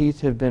 where the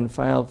teeth have been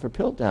filed for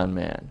Piltdown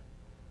Man,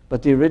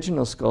 but the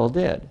original skull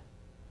did.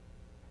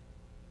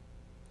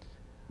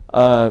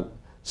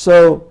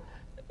 So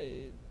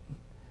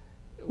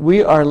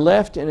we are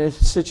left in a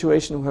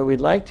situation where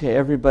we'd like to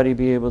everybody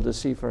be able to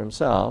see for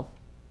himself,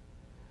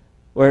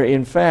 where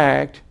in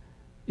fact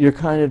you're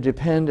kind of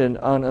dependent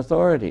on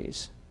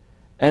authorities.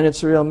 And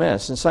it's a real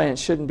mess. And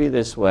science shouldn't be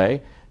this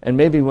way. And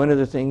maybe one of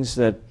the things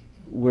that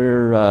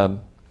we're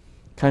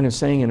kind of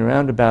saying in a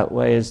roundabout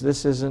way is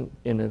this isn't,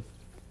 in a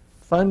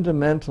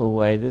fundamental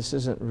way, this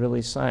isn't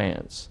really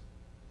science.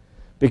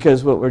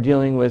 Because what we're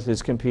dealing with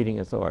is competing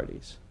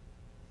authorities.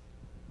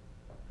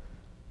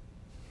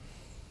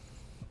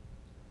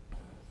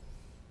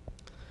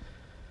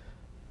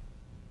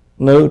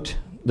 Note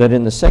that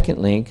in the second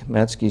link,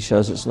 Matsky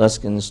shows us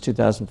Luskin's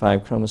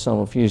 2005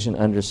 chromosomal fusion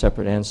under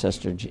separate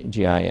ancestor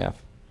GIF.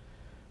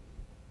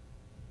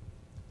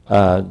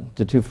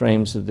 The two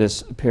frames of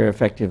this appear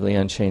effectively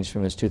unchanged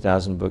from his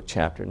 2000 book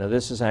chapter. Now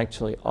this is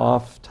actually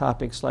off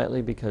topic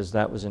slightly because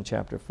that was in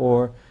chapter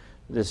 4.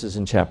 This is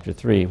in chapter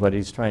 3. What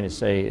he's trying to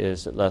say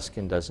is that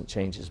Luskin doesn't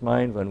change his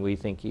mind when we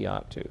think he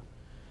ought to.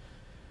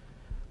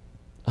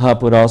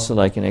 Hoppe would also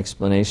like an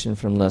explanation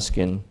from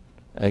Luskin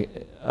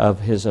of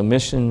his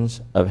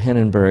omissions of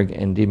Henenberg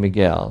and De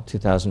Miguel,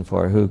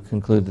 2004, who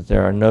conclude that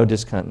there are no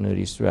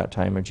discontinuities throughout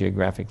time or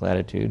geographic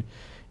latitude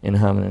in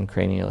hominin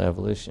cranial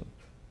evolution.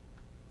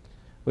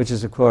 Which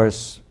is, of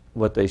course,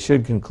 what they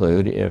should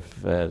conclude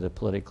if the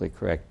politically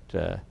correct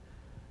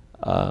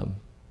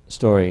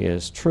story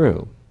is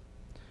true.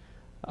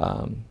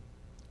 Again,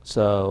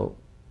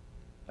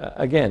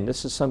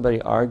 this is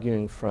somebody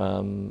arguing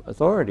from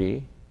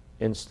authority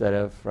instead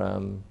of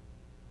from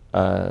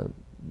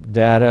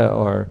data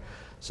or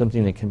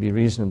something that can be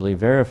reasonably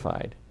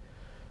verified.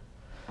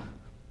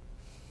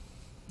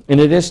 In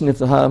addition, if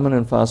the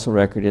hominin fossil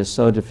record is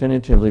so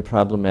definitively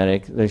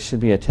problematic, there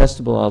should be a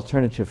testable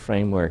alternative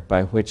framework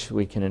by which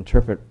we can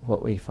interpret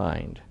what we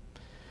find.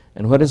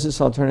 And what is this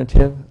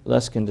alternative?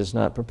 Luskin does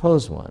not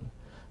propose one.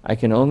 I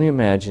can only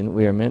imagine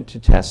we are meant to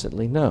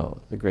tacitly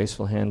know the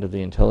graceful hand of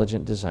the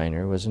intelligent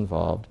designer was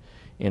involved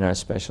in our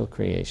special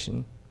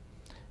creation,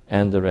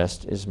 and the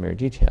rest is mere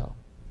detail.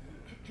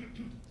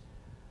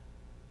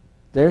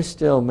 They're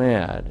still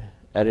mad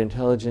at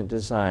intelligent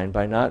design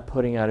by not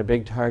putting out a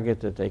big target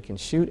that they can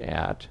shoot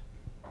at,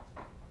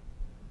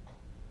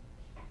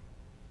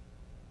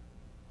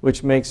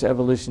 which makes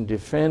evolution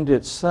defend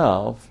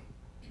itself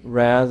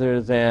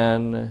rather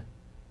than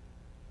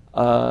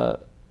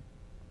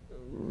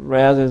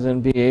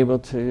be able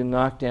to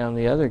knock down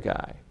the other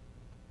guy.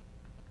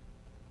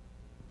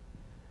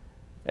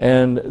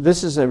 And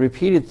this is a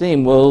repeated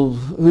theme. Well,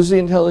 who's the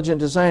intelligent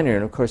designer?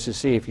 And of course, you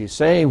see, if you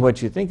say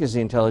what you think is the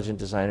intelligent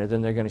designer,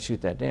 then they're going to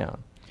shoot that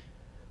down.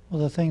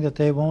 Well, the thing that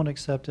they won't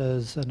accept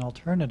as an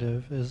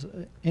alternative is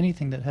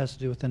anything that has to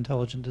do with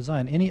intelligent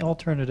design. Any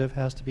alternative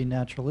has to be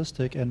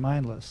naturalistic and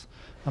mindless.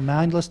 A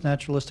mindless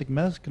naturalistic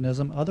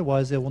mechanism,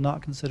 otherwise they will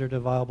not consider it a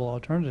viable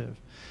alternative.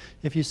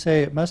 If you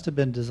say it must have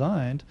been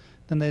designed,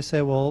 then they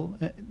say, well,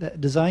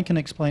 design can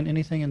explain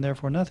anything and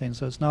therefore nothing,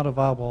 so it's not a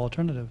viable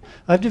alternative.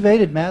 I've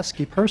debated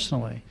Matsky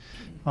personally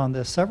on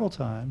this several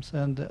times,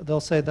 and they'll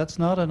say that's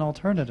not an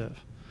alternative.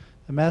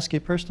 And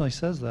Matsky personally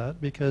says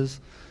that because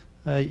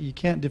you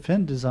can't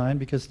defend design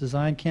because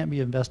design can't be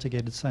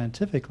investigated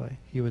scientifically,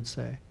 he would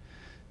say.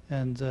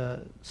 And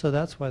so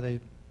that's why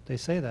they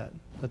say that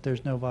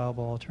there's no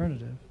viable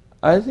alternative.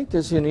 I think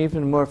there's an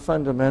even more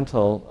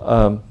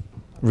fundamental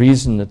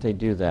reason that they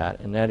do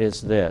that, and that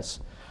is this.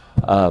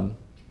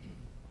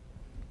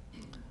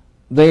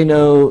 They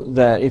know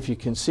that if you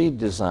concede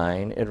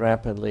design, it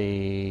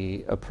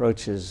rapidly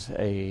approaches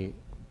a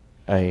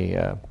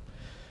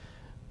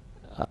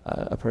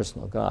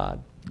personal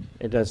God.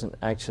 It doesn't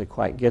actually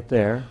quite get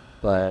there,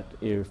 but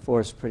you're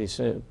forced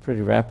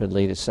pretty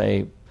rapidly to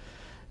say,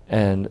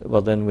 and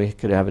well, then we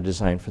could have a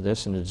design for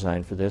this, and a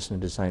design for this,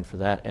 and a design for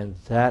that, and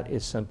that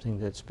is something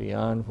that's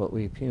beyond what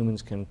we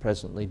humans can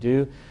presently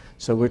do.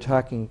 So we're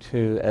talking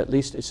to at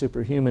least a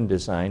superhuman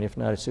design, if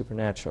not a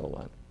supernatural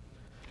one.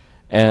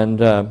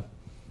 And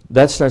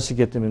that starts to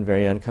get them in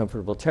very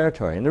uncomfortable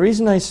territory. And the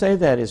reason I say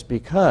that is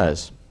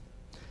because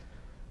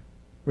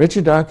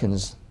Richard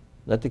Dawkins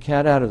let the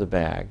cat out of the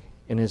bag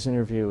in his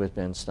interview with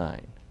Ben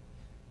Stein.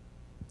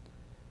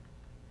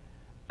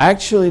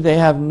 Actually, they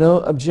have no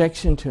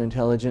objection to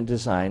intelligent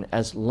design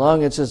as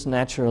long as it's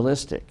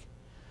naturalistic.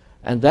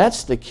 And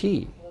that's the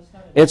key.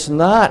 It's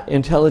not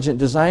intelligent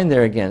design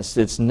they're against,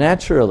 it's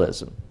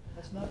naturalism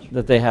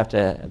that they have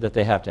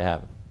to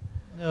have.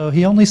 No,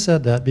 he only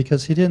said that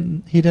because he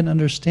didn't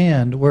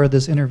understand where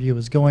this interview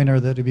was going, or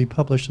that it'd be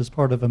published as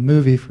part of a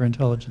movie for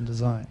intelligent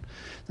design.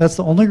 That's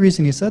the only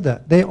reason he said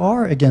that. They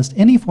are against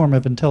any form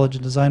of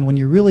intelligent design when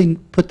you really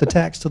put the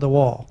tax to the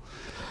wall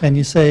and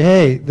you say,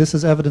 hey, this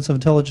is evidence of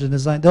intelligent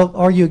design. They'll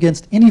argue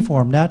against any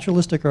form,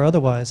 naturalistic or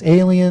otherwise,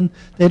 alien.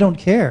 They don't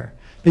care,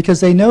 because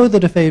they know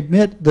that if they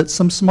admit that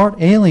some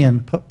smart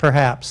alien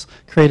perhaps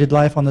created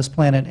life on this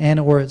planet and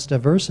or its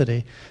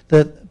diversity,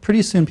 that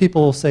pretty soon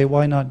people will say,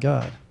 why not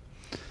God?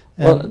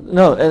 Well,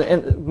 no,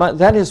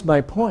 that is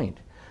my point.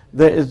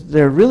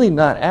 They're really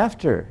not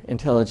after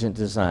intelligent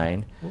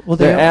design. Well,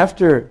 they're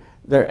after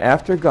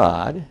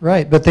God.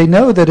 Right, but they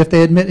know that if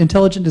they admit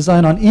intelligent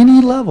design on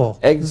any level,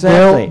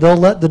 exactly, they'll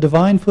let the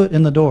divine foot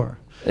in the door.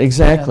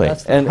 Exactly,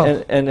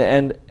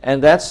 and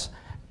that's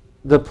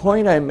the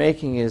point I'm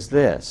making is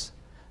this: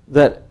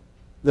 that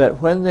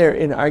when they're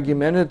in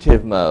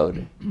argumentative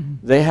mode,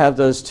 they have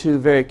those two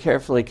very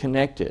carefully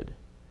connected.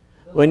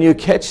 When you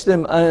catch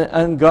them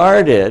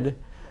unguarded,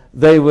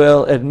 they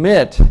will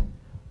admit,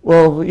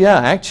 well, yeah,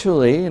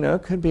 actually,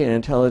 it could be an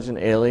intelligent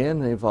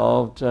alien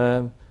evolved,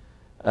 10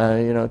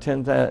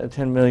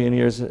 million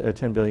years,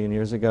 10 billion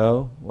years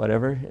ago,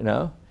 whatever,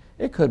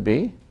 it could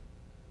be.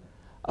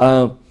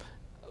 But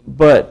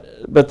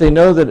they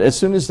know that as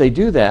soon as they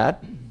do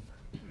that,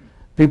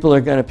 people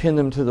are going to pin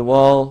them to the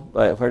wall.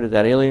 Where did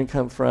that alien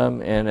come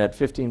from? And at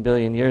 15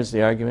 billion years,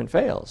 the argument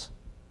fails.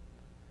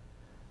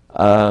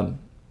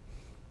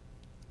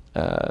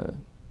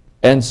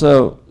 And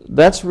so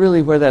that's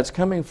really where that's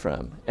coming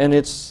from, and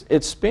it's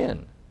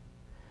spin,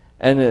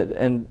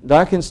 and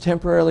Dawkins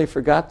temporarily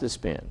forgot the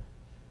spin.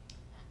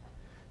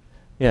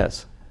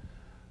 Yes.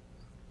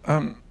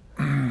 There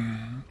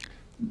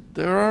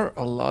are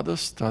a lot of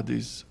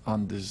studies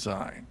on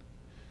design.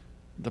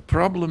 The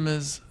problem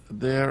is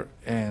they're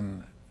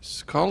in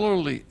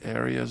scholarly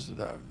areas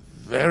that are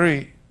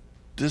very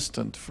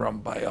distant from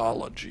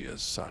biology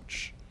as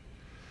such.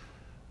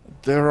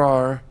 There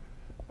are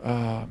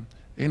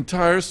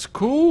entire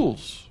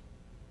schools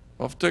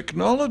of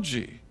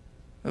technology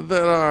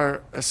that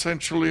are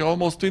essentially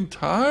almost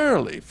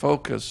entirely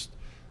focused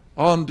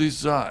on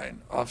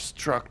design of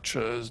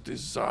structures,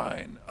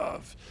 design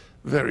of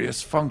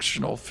various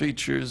functional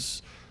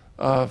features,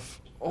 of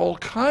all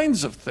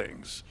kinds of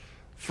things,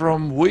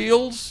 from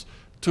wheels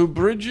to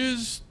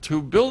bridges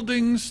to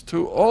buildings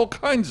to all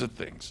kinds of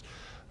things.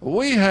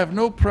 We have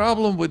no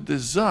problem with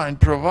design,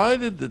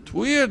 provided that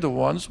we are the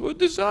ones who are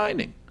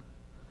designing.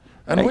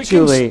 And we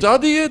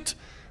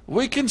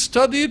can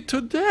study it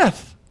to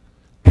death,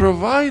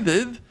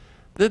 provided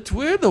that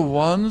we're the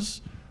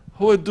ones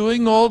who are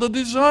doing all the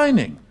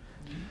designing.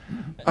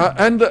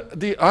 And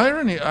the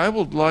irony, I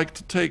would like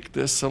to take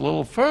this a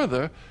little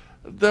further,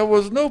 there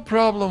was no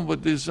problem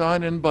with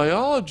design in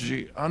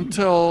biology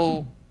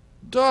until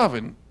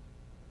Darwin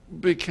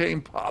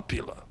became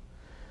popular.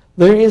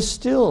 There is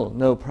still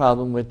no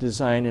problem with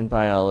design in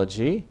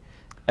biology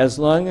as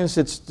long as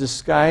it's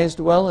disguised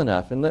well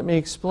enough. And let me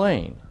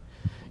explain.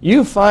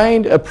 You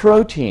find a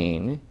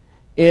protein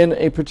in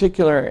a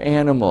particular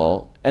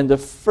animal, and the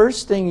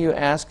first thing you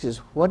ask is,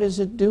 what is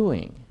it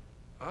doing?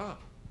 Ah,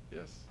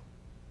 yes.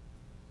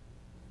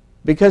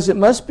 Because it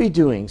must be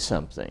doing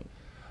something.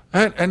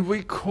 And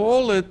we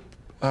call it,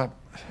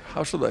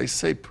 how should I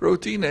say,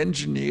 protein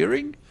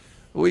engineering?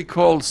 We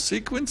call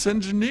sequence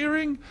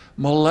engineering,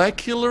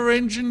 molecular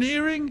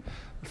engineering,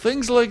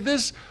 things like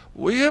this.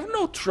 We have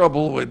no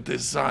trouble with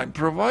design,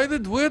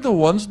 provided we're the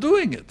ones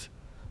doing it.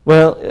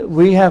 Well,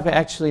 we have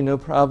actually no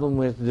problem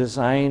with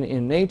design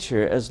in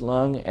nature as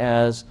long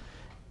as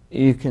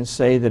you can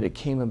say that it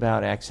came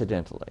about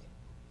accidentally.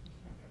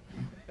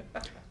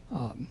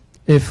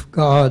 If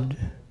God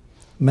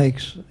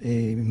makes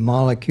a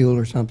molecule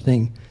or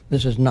something,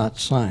 this is not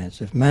science.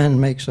 If man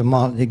makes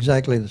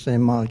exactly the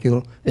same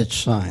molecule, it's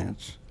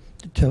science.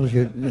 It tells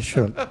you it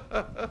should.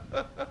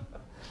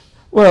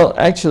 Well,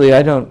 actually,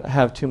 I don't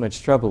have too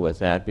much trouble with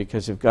that,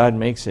 because if God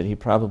makes it, he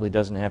probably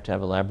doesn't have to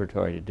have a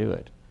laboratory to do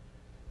it.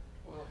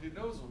 Well, he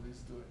knows what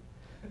he's doing.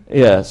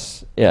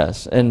 Yes,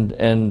 yes. And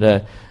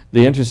the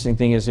interesting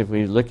thing is, if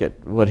we look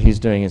at what he's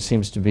doing, it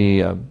seems to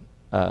be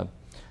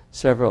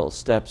several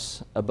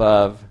steps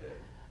above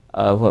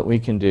what we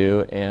can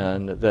do.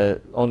 And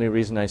the only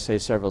reason I say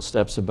several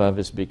steps above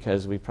is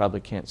because we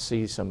probably can't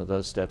see some of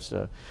those steps.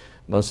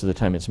 Most of the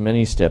time, it's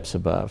many steps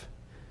above.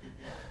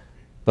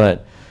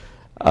 But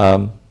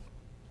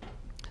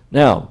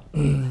now,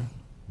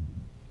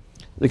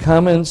 the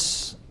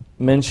comments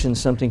mention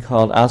something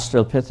called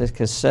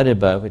Australopithecus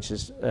sediba, which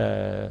is,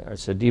 or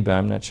sediba,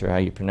 I'm not sure how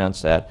you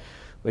pronounce that,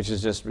 which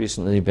has just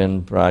recently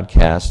been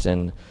broadcast.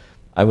 And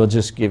I will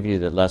just give you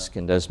that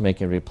Luskin does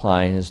make a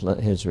reply, and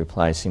his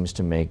reply seems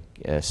to make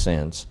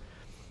sense.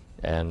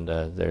 And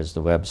there's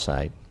the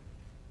website.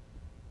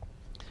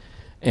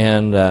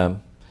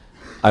 And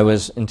I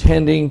was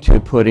intending to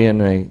put in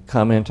a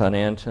comment on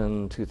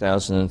Anton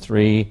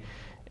 2003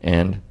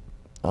 and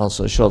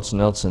also Schultz,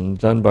 Nelson,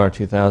 Dunbar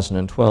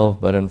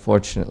 2012, but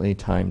unfortunately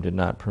time did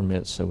not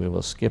permit, so we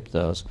will skip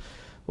those.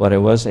 What I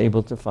was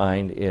able to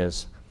find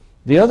is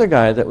the other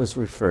guy that was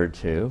referred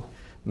to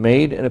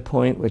made a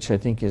point which I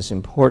think is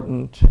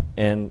important,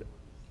 and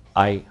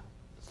I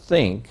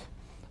think,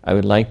 I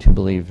would like to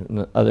believe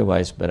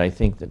otherwise, but I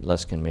think that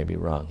Luskin may be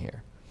wrong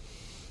here.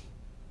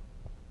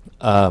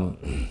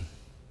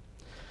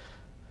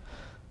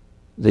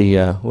 The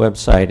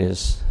website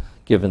is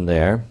given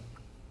there,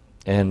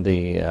 and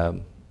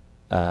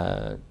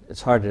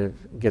it's hard to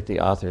get the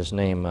author's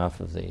name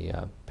off of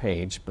the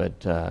page,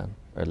 but or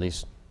at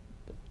least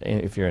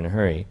if you're in a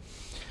hurry.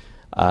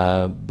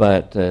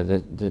 But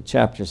the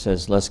chapter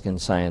says Luskin,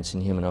 Science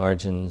and Human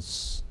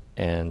Origins,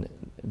 and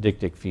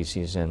Dictic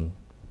Feces, and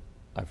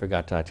I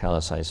forgot to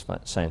italicize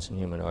Science and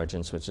Human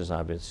Origins, which is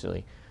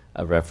obviously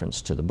a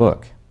reference to the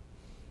book.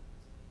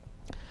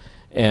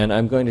 And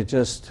I'm going to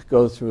just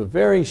go through a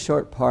very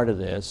short part of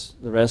this.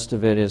 The rest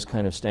of it is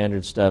kind of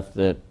standard stuff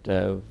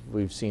that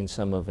we've seen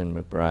some of in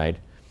McBride.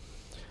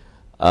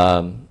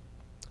 Then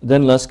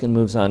Luskin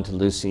moves on to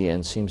Lucy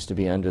and seems to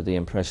be under the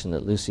impression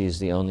that Lucy is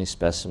the only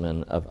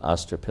specimen of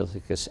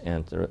Australopithecus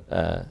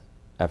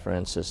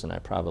afarensis, and I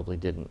probably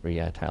didn't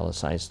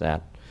re-italicize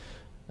that.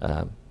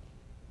 The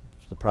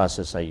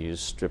process I use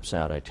strips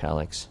out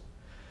italics,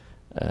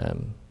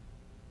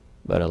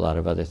 but a lot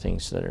of other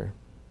things that are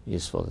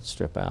useful that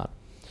strip out.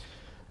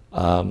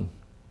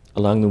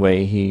 Along the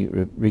way, he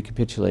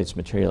recapitulates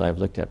material I've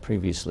looked at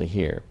previously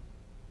here,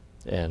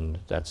 and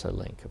that's a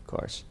link, of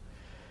course.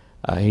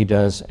 He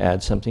does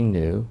add something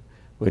new,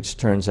 which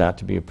turns out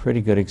to be a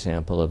pretty good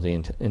example of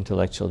the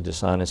intellectual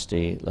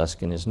dishonesty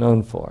Luskin is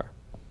known for.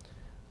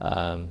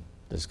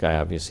 This guy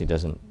obviously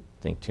doesn't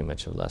think too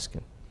much of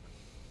Luskin.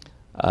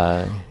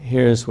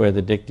 Here's where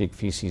the Dictic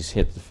Feces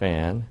hit the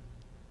fan.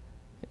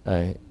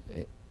 That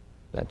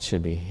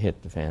should be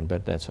hit the fan,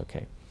 but that's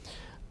okay.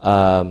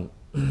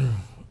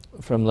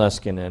 From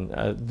Luskin, and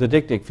the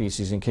Dictic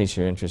Feces, in case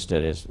you're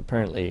interested, is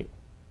apparently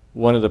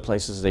one of the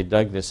places they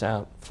dug this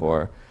out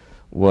for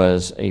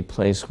was a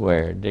place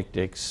where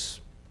dictics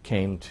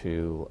came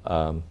to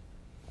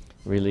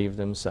relieve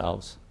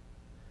themselves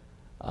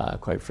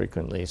quite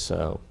frequently.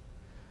 So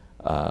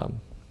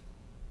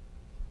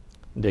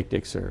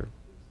dictics are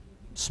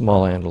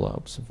small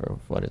antelopes, for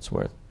what it's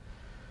worth.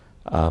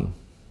 From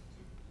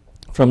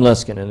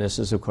Luskin, and this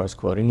is of course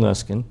quoting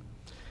Luskin,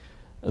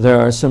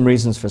 there are some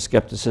reasons for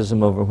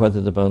skepticism over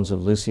whether the bones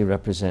of Lucy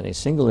represent a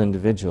single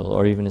individual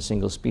or even a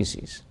single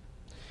species.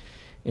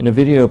 In a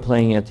video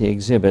playing at the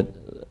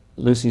exhibit,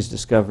 Lucy's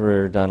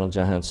discoverer, Donald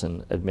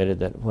Johansen, admitted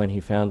that when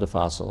he found the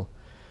fossil,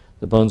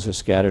 the bones were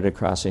scattered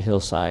across a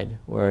hillside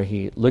where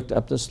he looked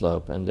up the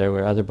slope and there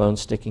were other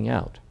bones sticking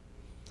out.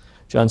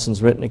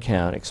 Johnson's written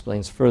account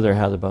explains further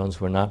how the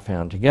bones were not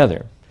found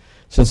together.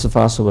 Since the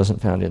fossil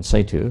wasn't found in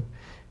situ,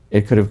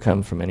 it could have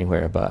come from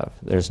anywhere above.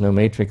 There's no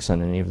matrix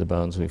on any of the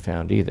bones we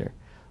found either.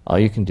 All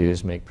you can do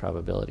is make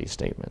probability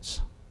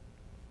statements.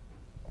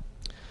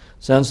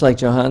 Sounds like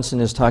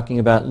Johansen is talking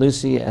about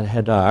Lucy at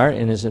Hadar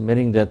and is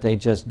admitting that they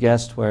just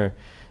guessed where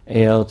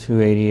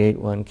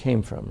AL2881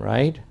 came from,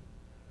 right?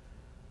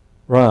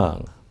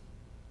 Wrong.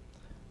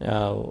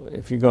 Now,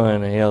 if you go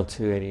on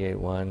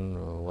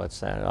AL2881, what's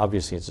that?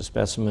 Obviously, it's a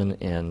specimen,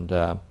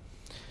 and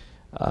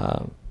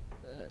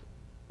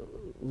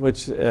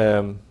which,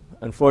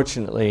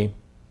 unfortunately,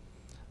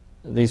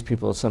 these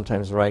people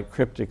sometimes write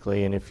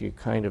cryptically, and if you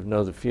kind of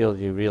know the field,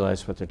 you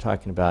realize what they're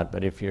talking about.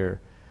 But if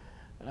you're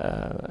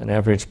an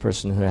average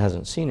person who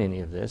hasn't seen any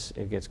of this,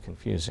 it gets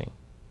confusing.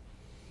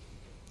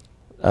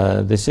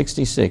 The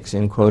 66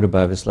 in quote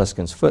above is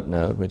Luskin's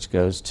footnote, which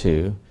goes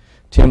to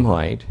Tim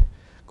White,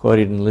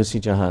 quoted in Lucy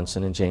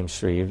Johansen and James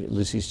Shreve,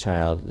 Lucy's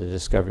Child, The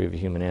Discovery of a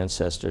Human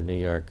Ancestor, New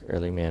York,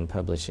 Early Man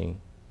Publishing,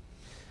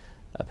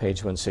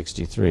 page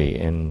 163.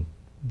 And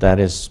that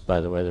is, by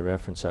the way, the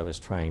reference I was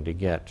trying to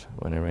get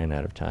when I ran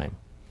out of time.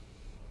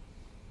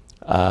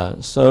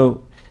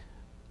 So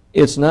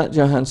it's not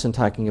Johansen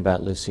talking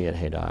about Lucy at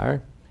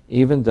Hadar,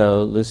 even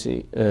though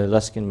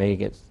Luskin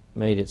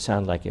made it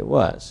sound like it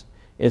was.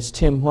 It's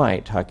Tim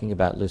White talking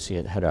about Lucy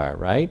at Hadar,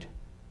 right?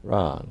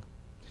 Wrong.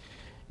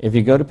 If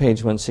you go to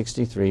page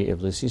 163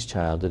 of Lucy's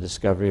Child, The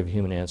Discovery of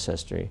Human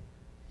Ancestry,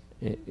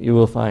 you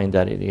will find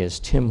that it is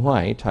Tim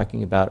White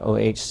talking about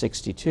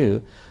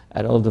OH62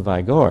 at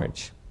Olduvai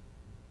Gorge.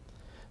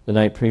 The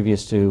night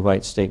previous to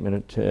White's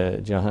statement,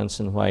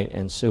 Johansen, White,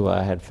 and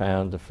Suwa had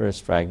found the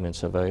first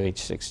fragments of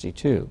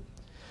OH62.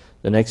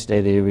 The next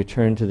day they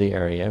returned to the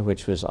area,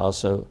 which was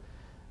also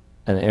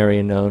an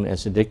area known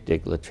as the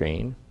Dictic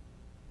latrine,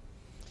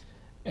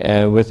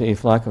 with a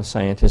flock of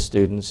scientists,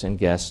 students, and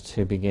guests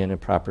to begin a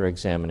proper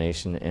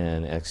examination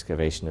and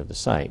excavation of the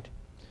site.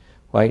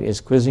 White is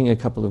quizzing a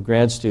couple of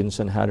grad students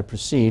on how to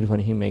proceed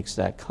when he makes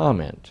that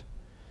comment.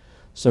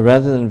 So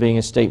rather than being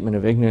a statement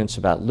of ignorance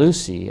about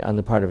Lucy on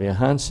the part of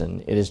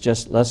Johansen, it is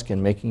just Luskin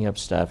making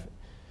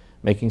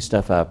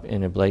stuff up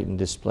in a blatant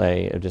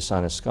display of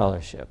dishonest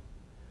scholarship.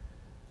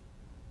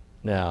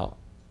 Now,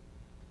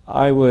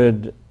 I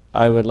would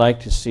like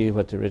to see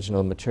what the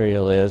original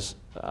material is.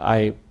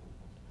 I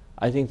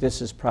think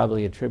this is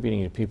probably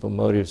attributing to people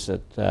motives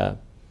that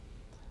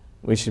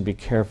we should be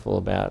careful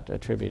about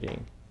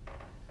attributing.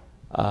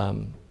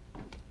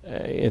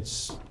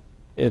 It's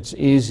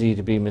easy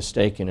to be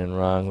mistaken and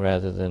wrong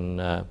rather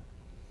than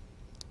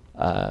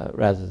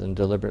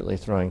deliberately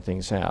throwing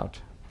things out.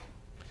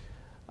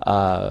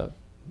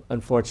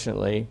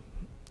 Unfortunately,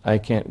 I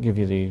can't give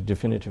you the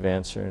definitive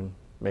answer, and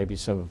maybe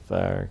some of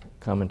our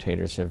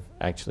commentators have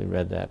actually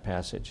read that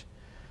passage.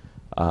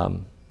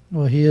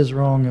 Well, he is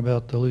wrong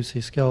about the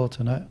Lucy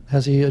skeleton.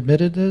 Has he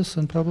admitted this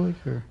in public?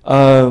 Or?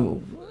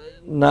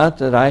 Not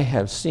that I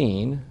have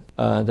seen.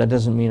 That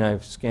doesn't mean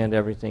I've scanned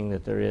everything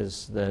that there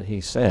is that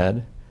he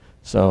said,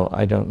 so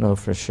I don't know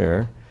for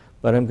sure.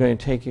 But I'm going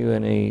to take you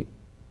in a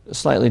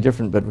slightly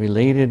different but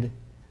related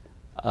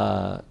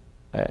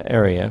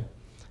area,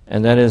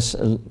 and that is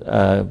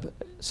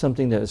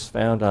something that was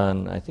found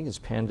on, I think it's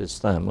Panda's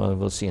thumb. Well,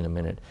 we'll see in a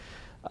minute.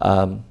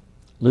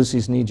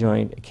 Lucy's knee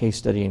joint, a case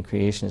study in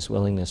creationist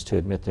willingness to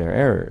admit their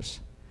errors.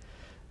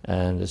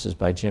 And this is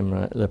by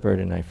Giem Lippert,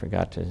 and I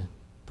forgot to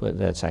put,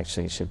 that's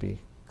actually should be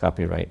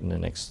copyright in the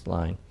next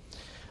line.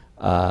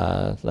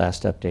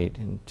 Last update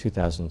in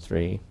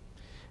 2003.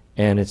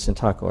 And it's in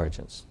Talk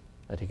Origins.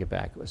 I take it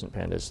back, it wasn't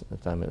Panda's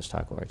thumb, it was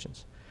Talk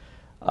Origins.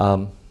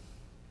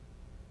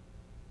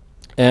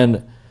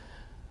 And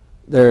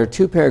there are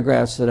two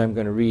paragraphs that I'm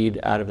going to read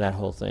out of that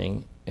whole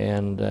thing.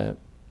 And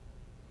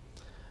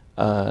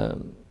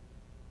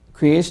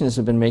creationists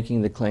have been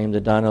making the claim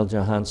that Donald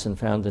Johanson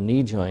found the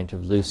knee joint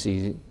of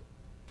Lucy,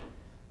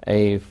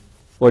 a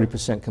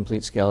 40%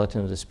 complete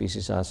skeleton of the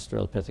species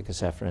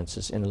Australopithecus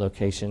afarensis, in a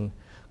location,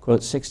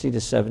 quote, 60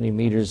 to 70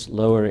 meters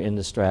lower in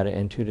the strata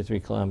and 2 to 3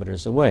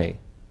 kilometers away.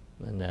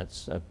 And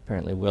that's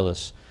apparently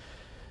Willis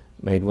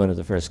made one of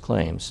the first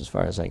claims, as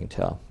far as I can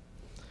tell.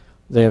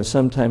 They have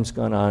sometimes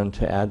gone on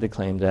to add the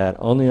claim that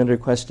only under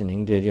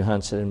questioning did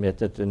Johanson admit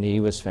that the knee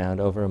was found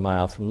over a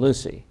mile from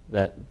Lucy.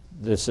 That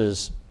this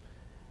is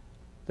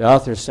the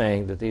author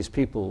saying that these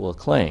people will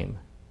claim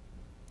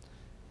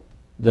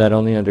that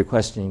only under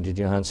questioning did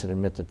Johanson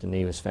admit that the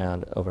knee was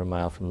found over a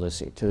mile from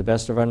Lucy. To the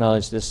best of our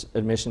knowledge, this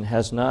admission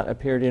has not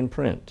appeared in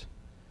print.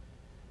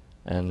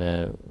 And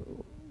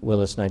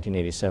Willis,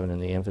 1987,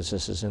 and the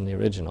emphasis is in the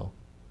original.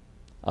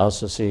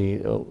 Also see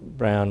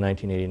Brown,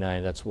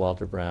 1989, that's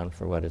Walter Brown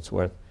for what it's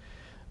worth,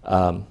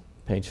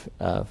 page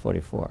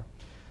 44.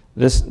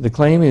 The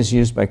claim is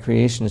used by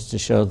creationists to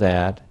show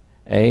that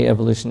A,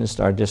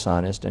 evolutionists are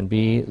dishonest, and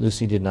B,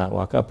 Lucy did not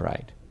walk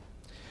upright.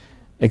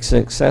 It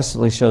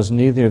successfully shows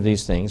neither of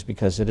these things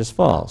because it is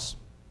false.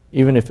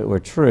 Even if it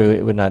were true,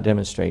 it would not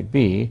demonstrate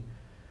B,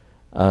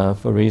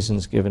 for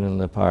reasons given in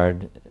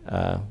Lippard.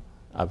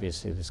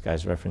 Obviously, this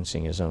guy's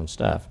referencing his own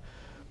stuff.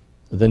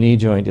 The knee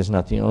joint is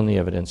not the only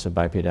evidence of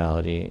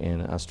bipedality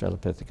in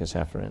Australopithecus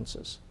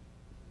afarensis.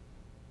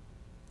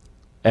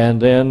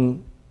 And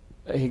then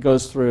he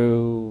goes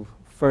through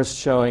first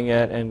showing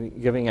it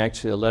and giving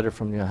actually a letter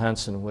from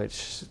Johanson,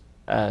 which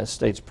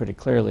states pretty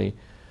clearly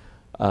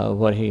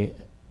what he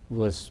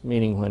was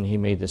meaning when he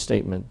made the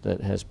statement that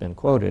has been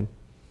quoted.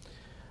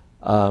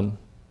 To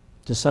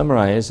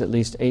summarize, at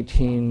least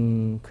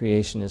 18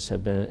 creationists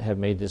have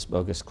made this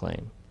bogus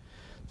claim.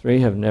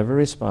 3 have never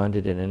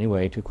responded in any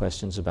way to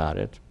questions about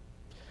it.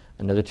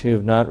 Another 2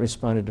 have not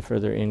responded to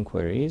further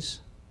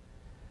inquiries.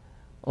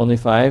 Only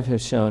 5 have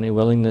shown a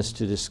willingness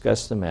to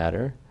discuss the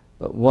matter,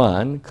 but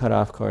 1 cut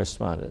off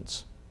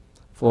correspondence.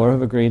 4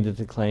 have agreed that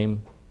the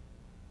claim...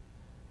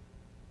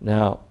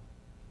 Now,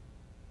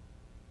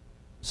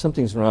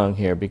 something's wrong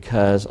here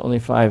because only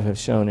 5 have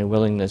shown a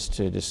willingness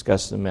to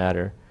discuss the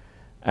matter.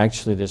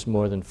 Actually, there's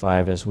more than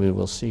 5, as we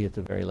will see at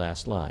the very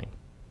last line.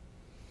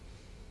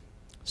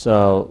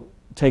 So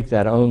take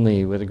that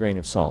only with a grain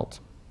of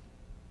salt.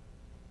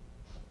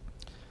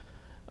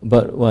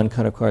 But 1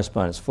 cut off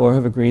correspondence. 4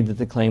 have agreed that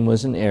the claim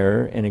was an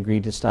error and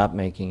agreed to stop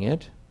making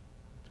it.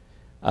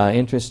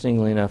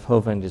 Interestingly enough,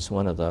 Hovind is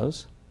one of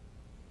those,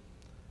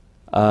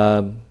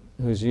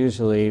 who's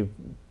usually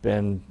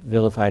been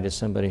vilified as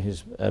somebody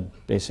who's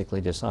basically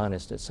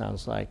dishonest. It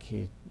sounds like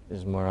he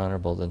is more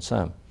honorable than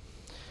some.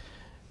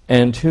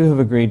 And 2 have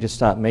agreed to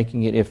stop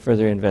making it if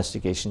further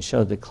investigation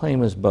showed the claim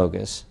was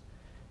bogus,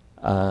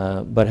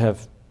 but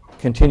have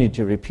continued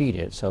to repeat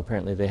it. So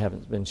apparently they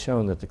haven't been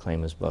shown that the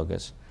claim is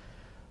bogus.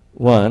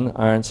 1,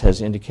 Arntz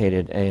has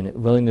indicated a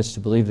willingness to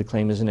believe the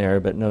claim is an error,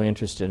 but no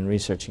interest in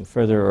researching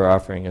further or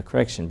offering a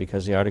correction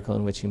because the article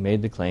in which he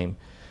made the claim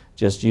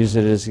just used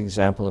it as an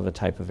example of a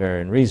type of error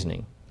in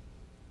reasoning.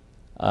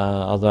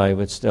 Although I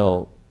would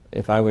still,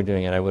 if I were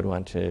doing it, I would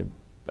want to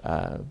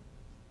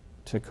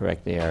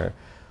correct the error.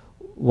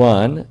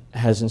 1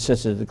 has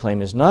insisted that the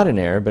claim is not an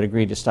error, but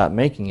agreed to stop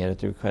making it at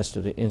the request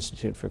of the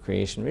Institute for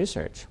Creation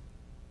Research.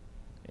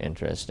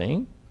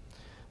 Interesting.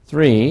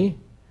 3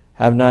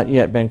 have not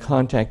yet been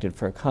contacted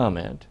for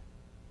comment.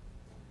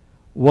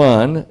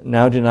 1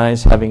 now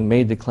denies having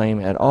made the claim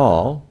at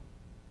all.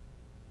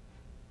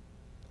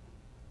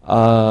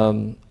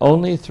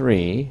 Only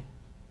 3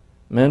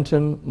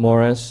 Menton,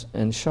 Morris,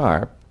 and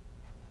Sharp,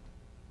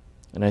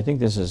 and I think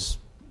this is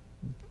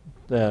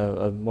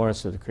the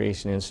Morris of the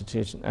Creation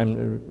Institute,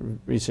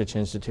 Research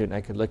Institute, and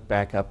I could look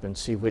back up and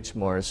see which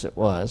Morris it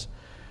was.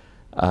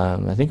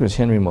 I think it was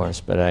Henry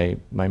Morris, but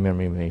my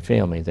memory may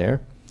fail me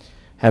there,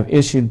 have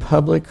issued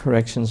public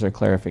corrections or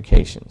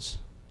clarifications.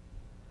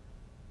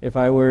 If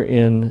I were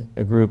in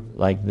a group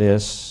like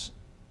this,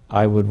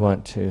 I would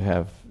want to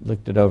have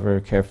looked it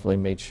over carefully,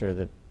 made sure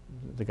that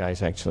the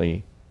guy's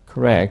actually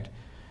correct,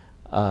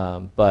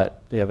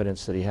 but the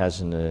evidence that he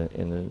has in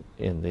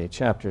the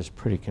chapter is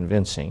pretty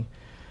convincing.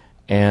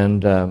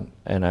 And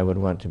I would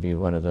want to be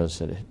one of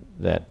those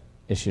that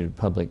issued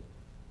public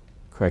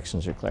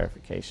corrections or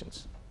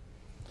clarifications.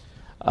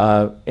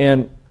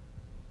 And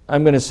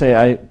I'm going to say,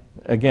 I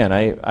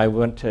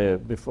want to,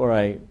 before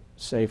I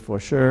say for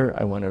sure,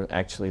 I want to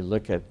actually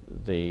look at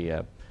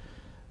the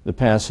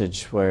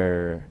passage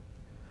where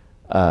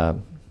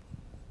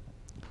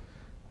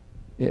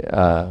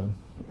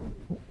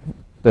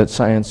that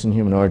Science and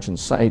Human Origin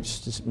cites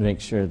to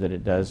make sure that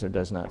it does or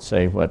does not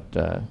say what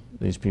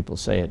these people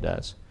say it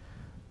does.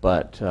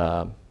 But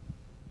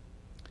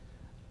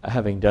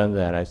having done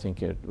that, I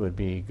think it would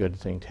be a good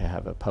thing to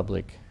have a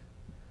public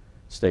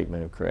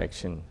statement of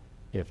correction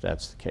if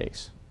that's the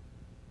case.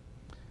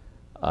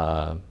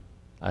 I'm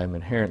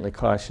inherently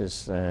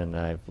cautious, and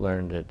I've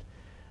learned that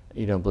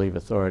you don't believe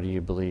authority,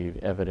 you believe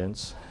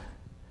evidence.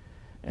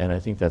 And I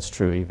think that's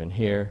true even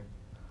here.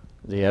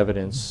 The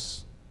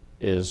evidence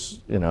is,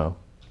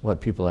 what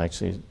people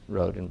actually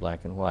wrote in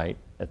black and white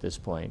at this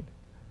point,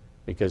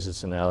 because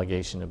it's an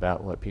allegation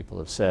about what people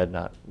have said,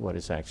 not what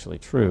is actually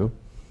true.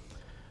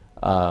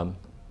 But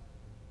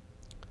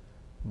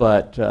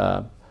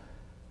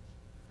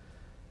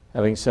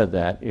having said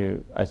that,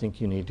 I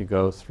think you need to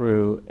go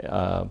through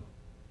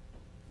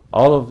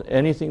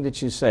anything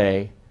that you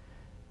say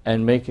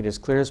and make it as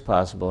clear as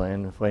possible.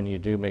 And when you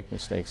do make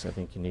mistakes, I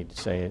think you need to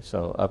say it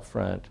so up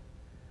front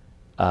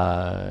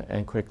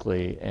and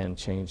quickly, and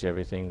change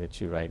everything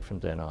that you write from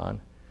then on.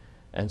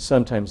 And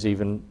sometimes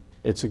even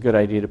it's a good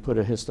idea to put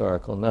a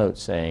historical note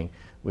saying,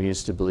 we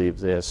used to believe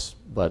this,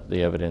 but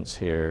the evidence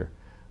here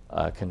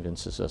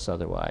convinces us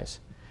otherwise.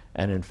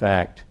 And in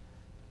fact,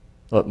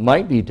 what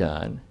might be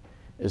done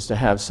is to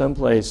have some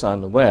place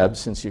on the web,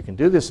 since you can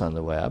do this on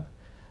the web,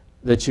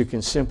 that you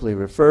can simply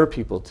refer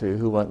people to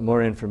who want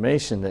more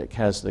information that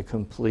has the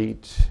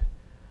complete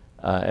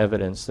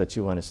evidence that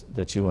you want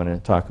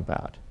to talk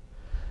about.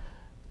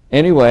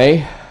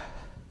 Anyway,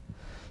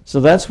 so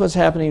that's what's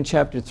happening in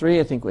Chapter 3.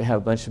 I think we have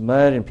a bunch of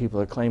mud, and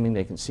people are claiming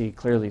they can see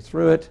clearly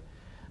through it.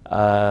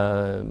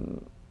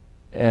 And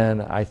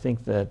I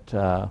think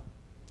that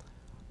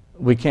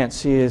we can't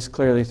see as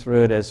clearly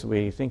through it as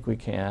we think we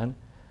can,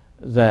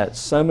 that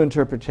some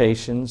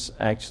interpretations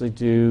actually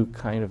do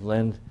kind of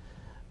lend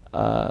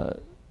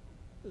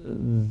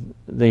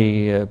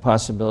the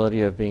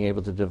possibility of being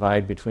able to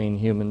divide between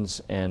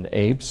humans and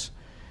apes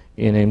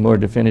in a more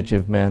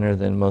definitive manner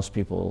than most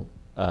people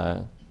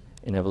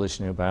in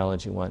evolutionary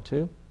biology want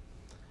to,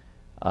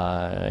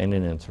 and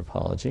in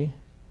anthropology.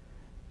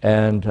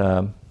 And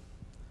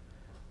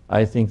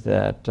I think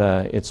that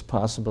it's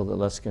possible that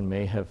Luskin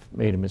may have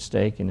made a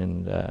mistake,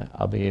 and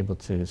I'll be able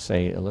to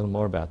say a little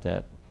more about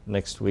that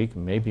next week.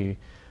 Maybe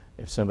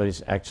if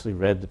somebody's actually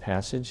read the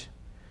passage,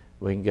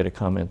 we can get a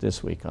comment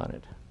this week on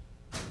it.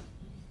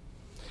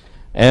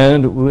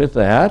 And with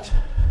that,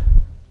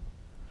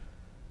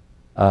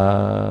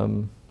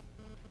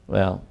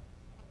 well,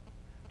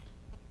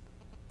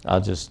 I'll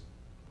just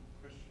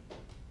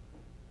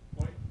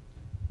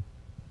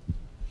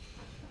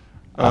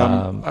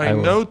I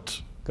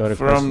note go to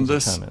from questions and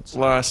this comments.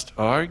 last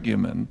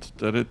argument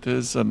that it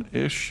is an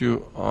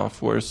issue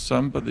of where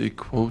somebody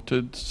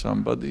quoted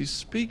somebody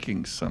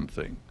speaking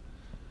something.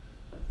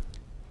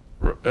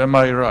 Am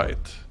I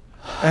right?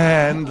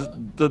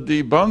 And the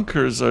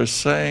debunkers are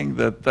saying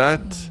that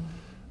that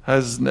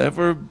has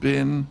never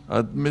been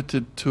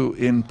admitted to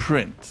in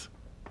print,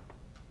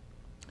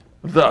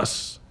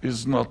 thus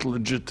is not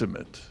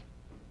legitimate.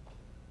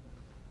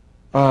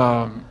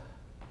 And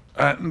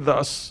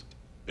thus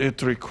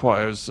it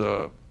requires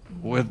a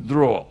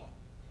withdrawal.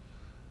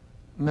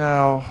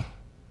 Now,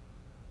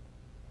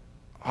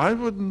 I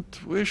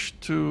wouldn't wish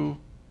to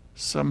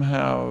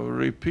somehow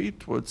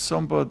repeat what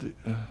somebody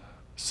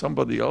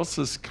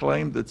else's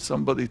claim that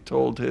somebody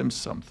told him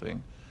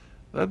something.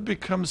 That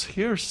becomes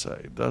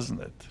hearsay, doesn't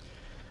it?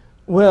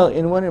 Well,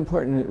 in one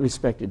important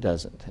respect, it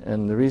doesn't.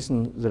 And the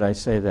reason that I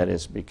say that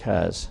is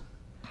because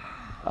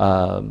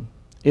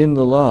in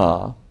the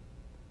law,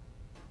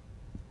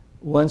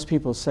 once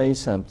people say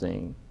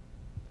something,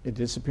 it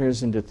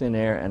disappears into thin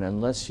air, and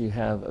unless you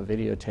have a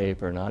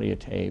videotape or an audio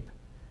tape,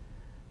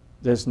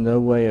 there's no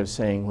way of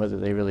saying whether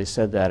they really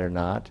said that or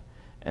not.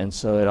 And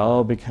so it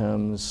all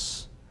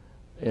becomes,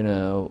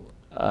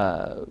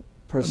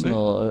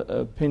 personal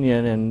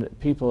opinion, and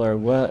people are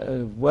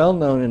well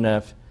known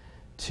enough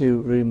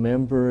to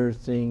remember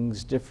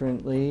things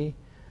differently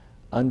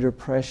under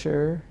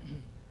pressure,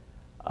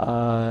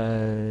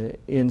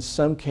 in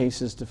some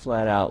cases to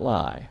flat out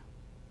lie.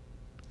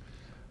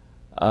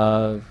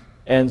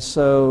 And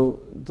so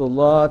the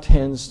law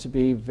tends to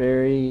be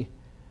very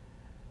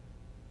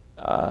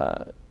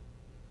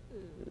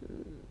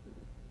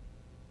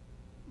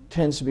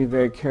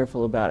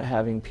careful about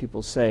having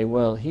people say,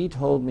 well, he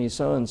told me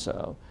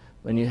so-and-so,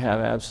 when you have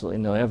absolutely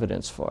no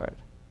evidence for it.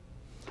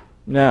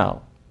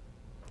 Now,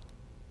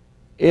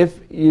 if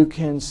you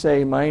can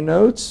say, my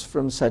notes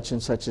from such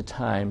and such a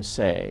time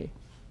say,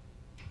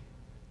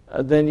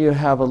 then you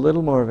have a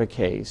little more of a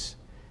case.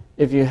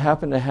 If you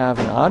happen to have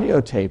an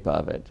audio tape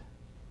of it,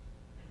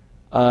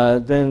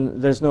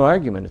 then there's no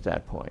argument at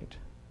that point.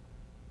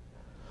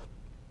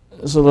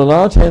 So the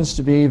law tends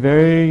to be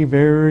very,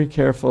 very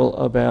careful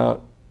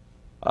about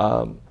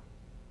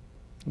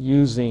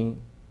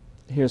using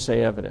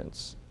hearsay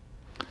evidence.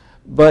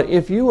 But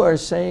if you are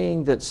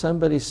saying that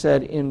somebody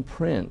said in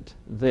print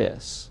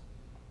this,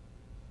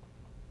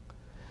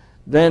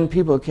 then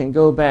people can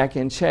go back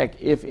and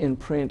check if in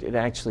print it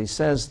actually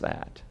says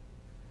that.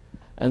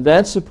 And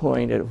that's the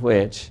point at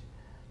which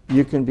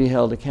you can be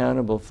held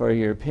accountable for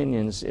your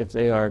opinions if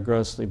they are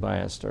grossly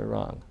biased or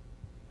wrong.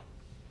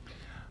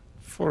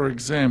 For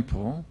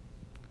example,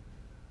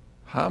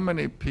 how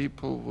many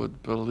people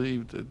would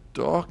believe that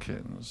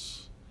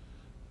Dawkins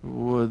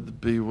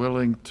would be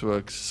willing to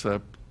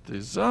accept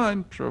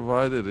design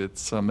provided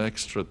it's some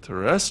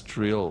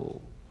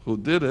extraterrestrial who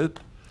did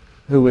it?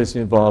 Who was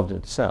involved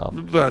itself.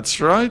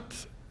 That's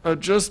right.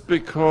 Just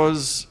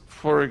because,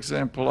 for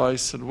example, I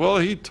said, well,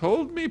 he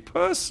told me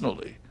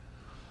personally.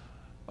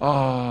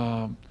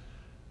 Unless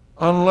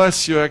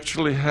you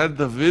actually had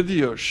the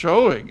video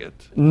showing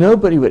it.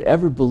 Nobody would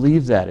ever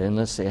believe that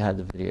unless they had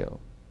the video.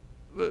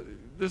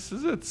 This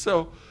is it.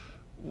 So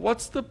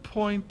what's the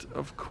point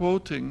of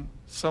quoting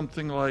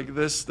something like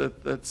this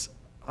that's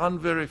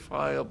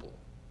unverifiable?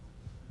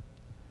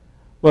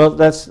 Well,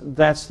 that's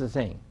the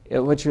thing.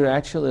 What you're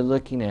actually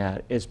looking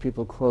at is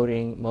people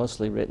quoting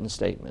mostly written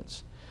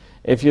statements.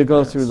 If you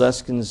go through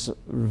Luskin's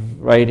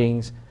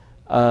writings,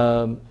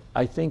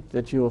 I think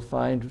that you will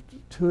find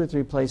 2 or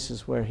 3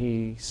 places where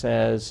he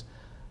says,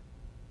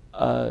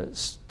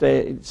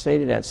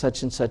 stated at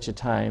such and such a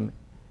time,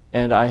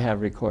 and I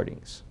have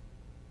recordings.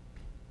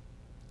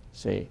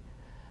 See?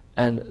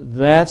 And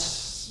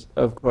that's,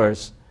 of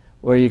course,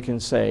 where you can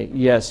say,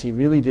 yes, he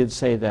really did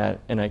say that,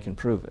 and I can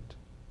prove it.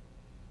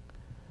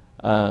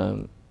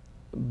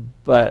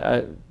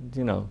 But,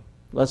 you know,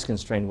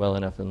 Luskin's trained well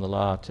enough in the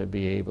law to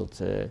be able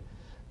to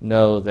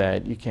know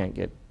that you can't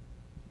get...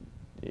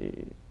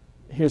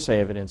 hearsay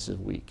evidence is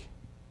weak.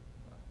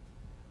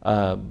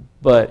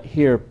 But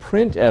here,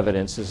 print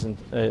evidence isn't...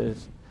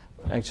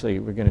 actually,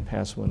 we're going to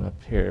pass one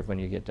up here when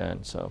you get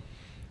done. So,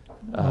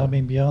 I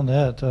mean, beyond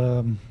that,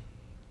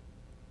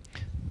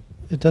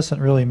 it doesn't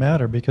really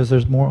matter because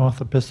there's more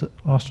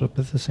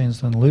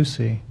Australopithecines than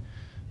Lucy.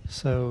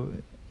 So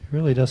it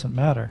really doesn't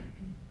matter.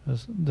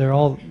 They're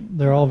all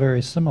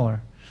very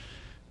similar.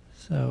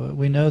 So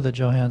we know that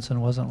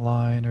Johansen wasn't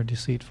lying or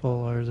deceitful,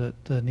 or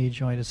that the knee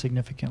joint is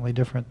significantly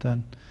different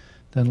than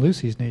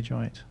Lucy's knee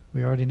joint.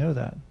 We already know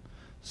that.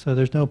 So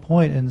there's no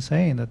point in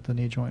saying that the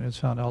knee joint is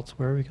found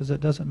elsewhere because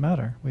it doesn't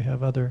matter. We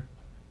have other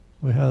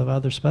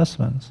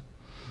specimens.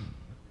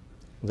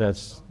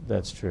 that's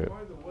true.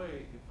 By the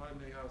way, if I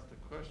may ask the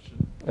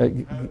question,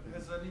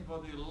 has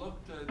anybody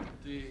looked at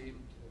the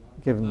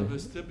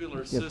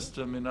vestibular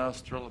system in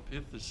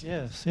Australopithecines?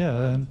 Yes,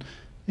 yeah, and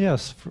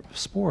yes,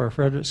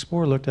 Frederick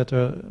Spoor looked at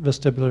the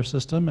vestibular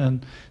system,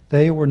 and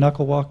they were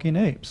knuckle-walking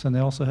apes, and they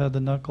also had the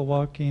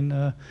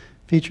knuckle-walking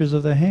features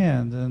of the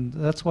hand, and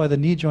that's why the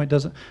knee joint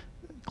doesn't...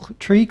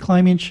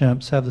 Tree-climbing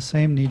chimps have the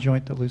same knee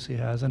joint that Lucy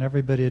has, and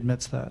everybody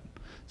admits that.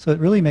 So it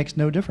really makes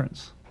no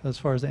difference as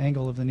far as the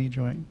angle of the knee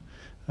joint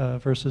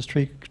versus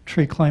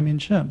tree-climbing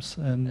chimps,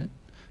 and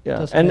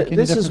yeah, and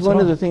this is one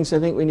of the things I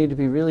think we need to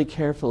be really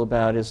careful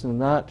about, is to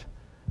not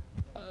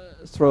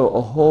throw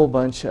a whole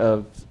bunch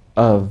of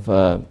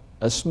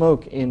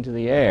smoke into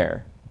the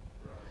air.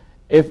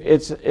 If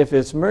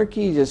it's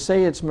murky, just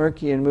say it's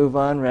murky and move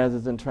on rather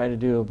than try to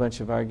do a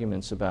bunch of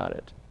arguments about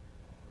it.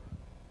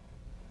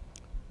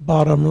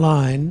 Bottom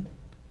line,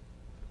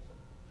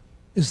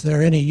 is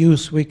there any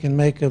use we can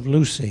make of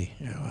Lucy?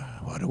 You know,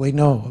 what do we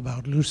know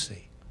about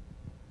Lucy?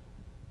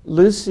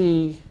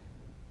 Lucy,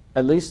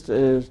 at least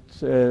to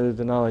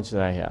the knowledge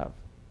that I have,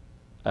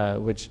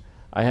 which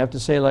I have to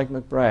say, like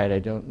McBride, I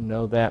don't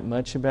know that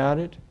much about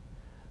it.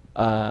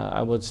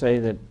 I would say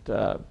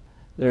that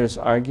there's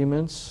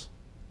arguments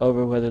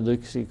over whether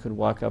Lucy could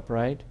walk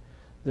upright.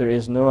 There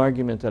is no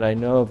argument that I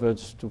know of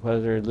as to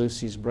whether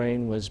Lucy's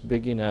brain was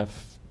big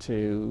enough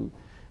to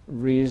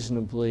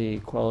reasonably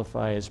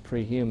qualify as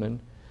pre-human,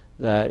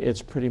 that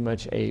it's pretty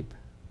much ape.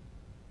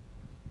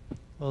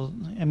 Well,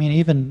 I mean,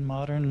 even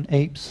modern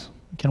apes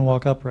can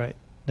walk upright.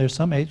 There's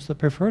some apes that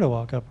prefer to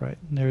walk upright.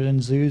 They're in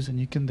zoos,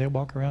 and they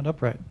walk around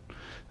upright.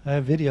 I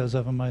have videos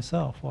of them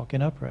myself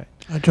walking upright.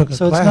 I took a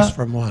class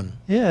from one.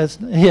 Yeah,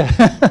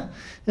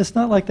 it's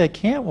not like they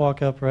can't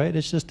walk upright.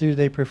 It's just do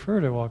they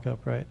prefer to walk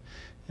upright,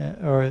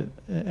 or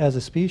as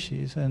a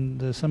species. And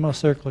the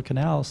semicircular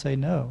canals say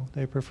no.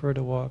 They prefer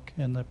to walk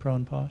in the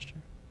prone posture.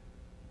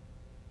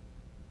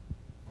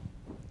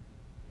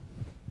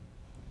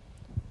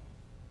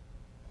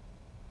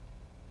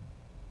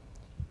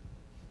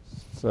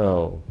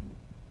 So,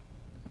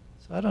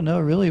 So I don't know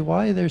really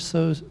why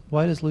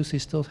why does Lucy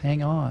still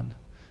hang on?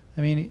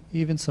 I mean,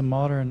 even some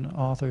modern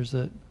authors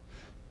that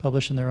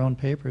publish in their own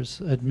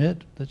papers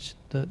admit that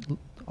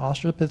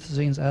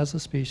Australopithecines as a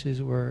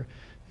species were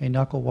a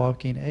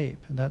knuckle-walking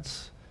ape, and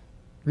that's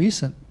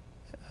recent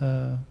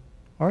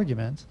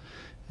arguments.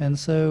 And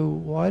so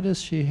why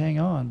does she hang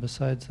on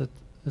besides that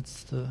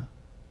it's the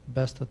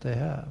best that they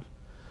have?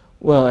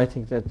 well, I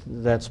think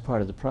that's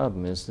part of the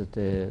problem, is that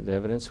the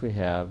evidence we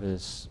have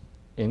is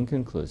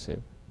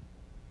inconclusive.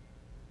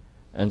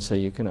 And so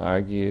you can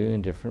argue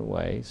in different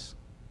ways.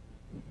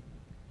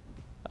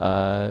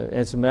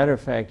 As a matter of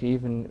fact,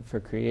 even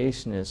for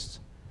creationists,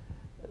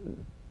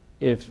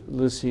 if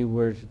Lucy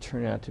were to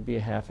turn out to be a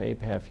half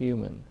ape, half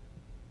human,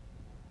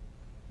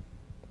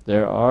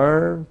 there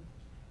are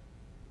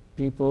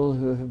people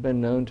who have been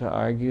known to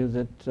argue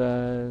that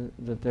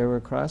that there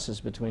were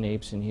crosses between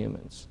apes and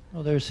humans.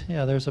 Well,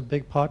 there's a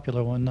big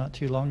popular one not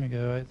too long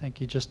ago. I think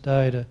he just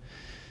died.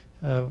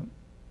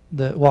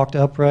 That walked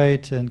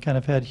upright and kind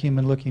of had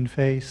human-looking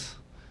face.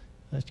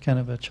 That's kind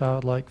of a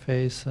childlike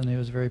face, and he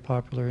was very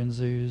popular in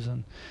zoos.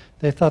 And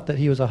they thought that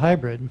he was a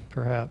hybrid,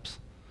 perhaps,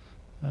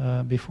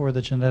 before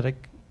the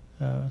genetic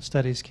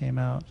studies came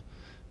out.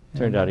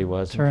 Turned out he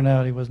wasn't. Turned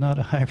out he was not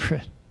a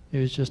hybrid. He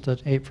was just an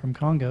ape from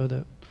Congo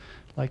that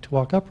liked to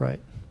walk upright.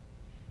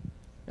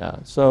 Yeah.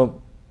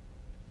 So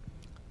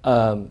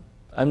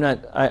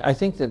I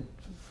think that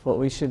what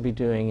we should be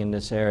doing in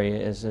this area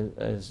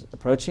is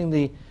approaching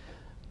the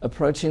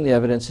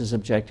evidence as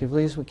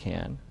objectively as we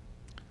can.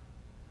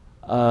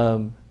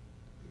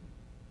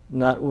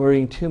 Not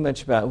worrying too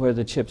much about where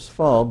the chips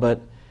fall,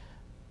 but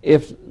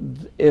if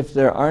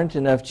there aren't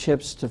enough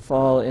chips to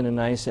fall in a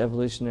nice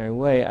evolutionary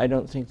way, I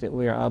don't think that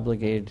we are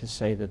obligated to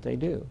say that they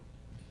do.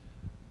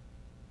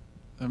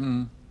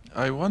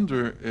 I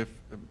wonder if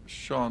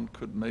Sean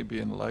could maybe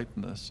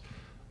enlighten us.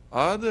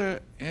 Are there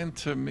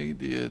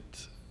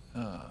intermediate,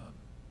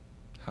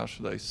 how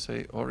should I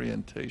say,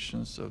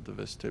 orientations of the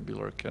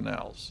vestibular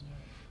canals?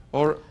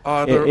 Or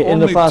are there In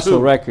only the fossil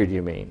two? record,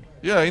 you mean?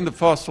 Yeah, in the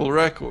fossil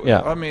record.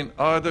 Yeah. I mean,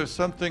 are there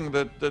something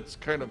that's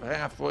kind of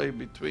halfway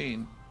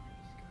between?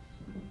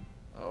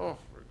 Oh,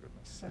 for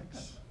goodness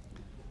sakes.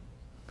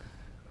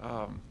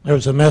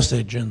 There's a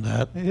message in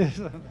that.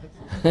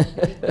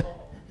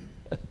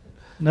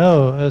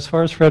 No, as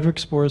far as Frederick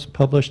Spore's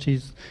published,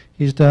 he's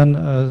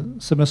done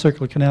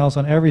semicircular canals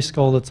on every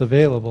skull that's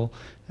available,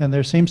 and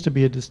there seems to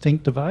be a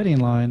distinct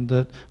dividing line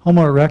that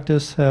Homo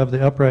erectus have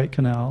the upright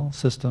canal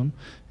system,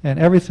 and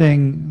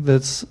everything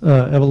that's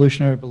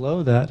evolutionary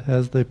below that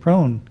has the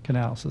prone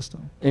canal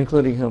system.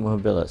 Including Homo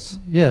habilis.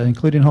 Yeah,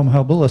 including Homo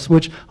habilis,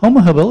 which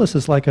Homo habilis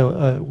is like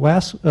a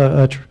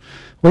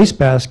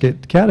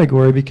wastebasket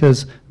category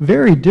because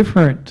very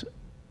different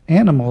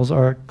animals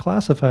are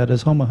classified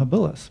as Homo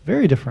habilis,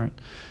 very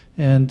different.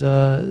 And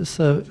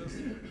so,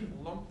 Just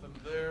lump them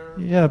there.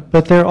 yeah,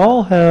 but they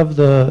all have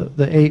the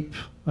ape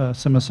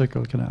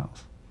semicircular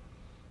canals.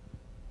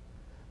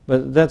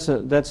 But that's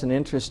an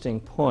interesting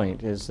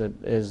point, is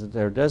that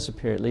there does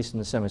appear, at least in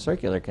the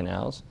semicircular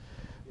canals,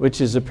 which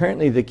is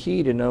apparently the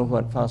key to know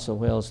what fossil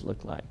whales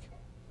look like,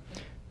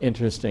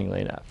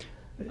 interestingly enough.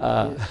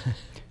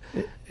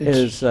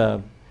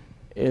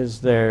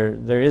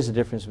 There is a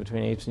difference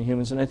between apes and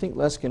humans, and I think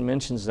Luskin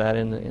mentions that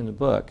in the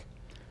book.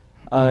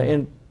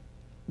 And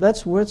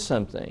that's worth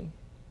something.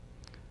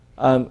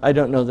 I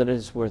don't know that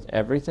it's worth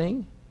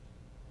everything,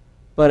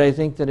 but I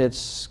think that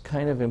it's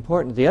kind of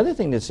important. The other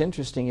thing that's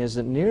interesting is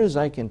that, near as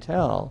I can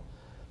tell,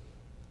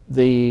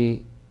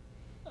 the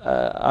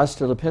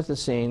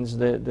Australopithecines,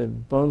 the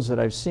bones that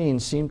I've seen,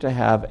 seem to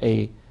have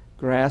a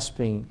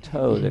grasping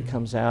toe that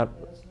comes out,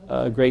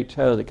 a great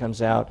toe that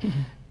comes out,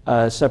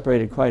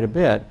 separated quite a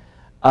bit.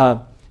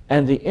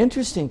 And the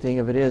interesting thing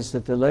of it is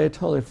that the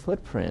Laetoli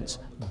footprints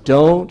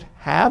don't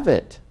have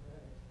it.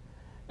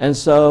 And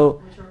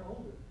so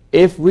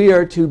if we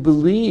are to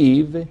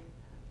believe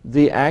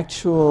the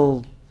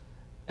actual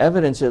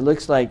evidence, it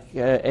looks like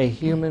a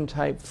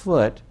human-type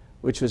foot,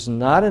 which was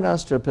not an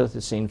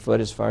Australopithecine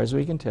foot as far as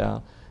we can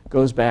tell,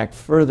 goes back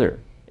further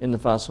in the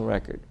fossil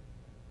record.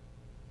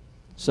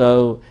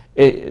 So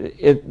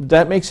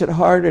that makes it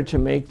harder to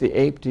make the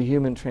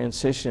ape-to-human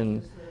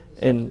transition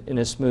in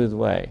a smooth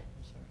way.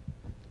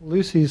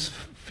 Lucy's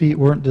feet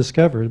weren't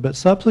discovered, but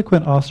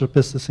subsequent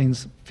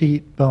Australopithecines'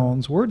 feet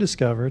bones were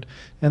discovered,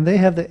 and they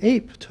have the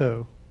ape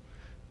toe,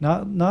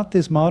 not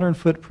these modern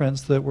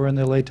footprints that were in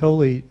the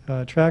Laetoli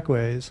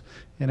trackways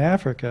in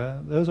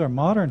Africa. Those are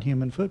modern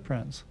human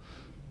footprints.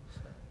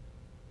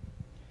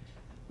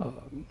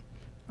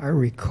 I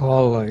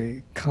recall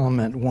a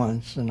comment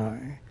once, and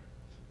I'm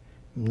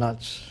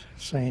not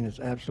saying it's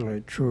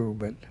absolutely true,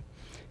 but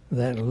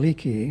that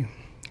Leakey,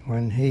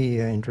 when he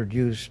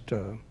introduced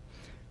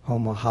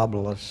Homo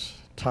habilis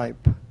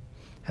type,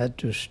 had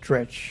to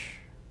stretch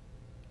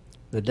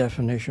the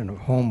definition of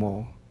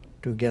Homo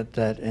to get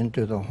that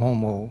into the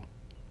Homo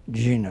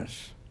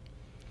genus,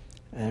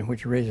 and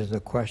which raises the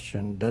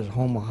question, does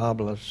Homo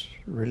habilis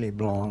really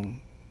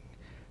belong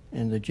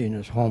in the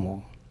genus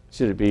Homo?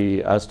 Should it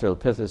be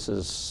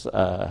Australopithecus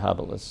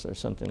habilis or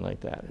something like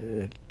that?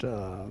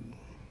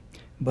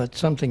 But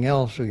something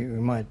else we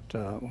might,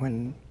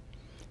 when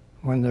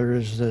there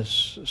is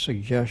this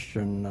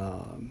suggestion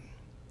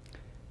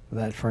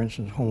that, for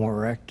instance, Homo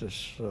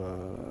erectus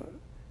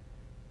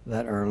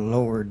that are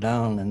lower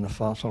down in the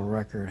fossil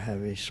record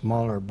have a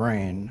smaller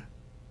brain,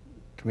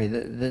 to me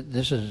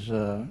this is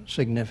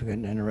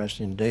significant and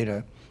interesting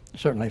data. It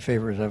certainly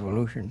favors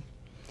evolution.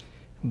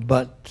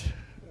 But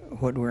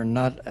what we're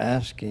not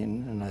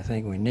asking, and I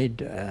think we need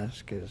to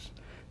ask, is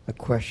the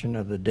question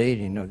of the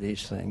dating of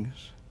these things.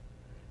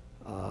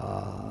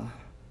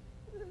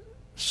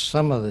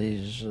 Some of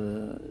these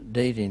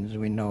datings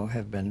we know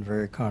have been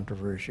very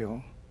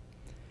controversial,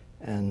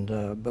 and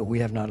but we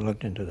have not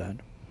looked into that.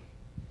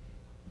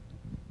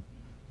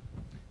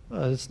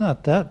 It's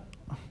not that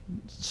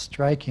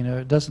striking.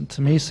 It doesn't,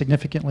 to me,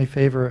 significantly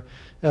favor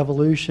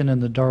evolution in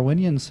the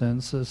Darwinian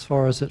sense, as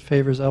far as it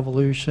favors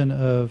evolution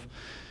of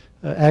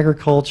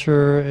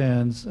agriculture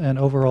and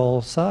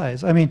overall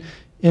size. I mean,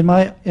 in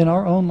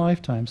our own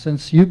lifetime,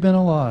 since you've been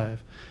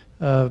alive,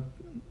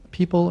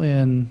 people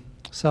in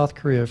South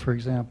Korea, for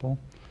example,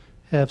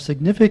 have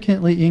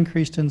significantly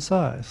increased in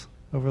size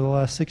over the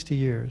last 60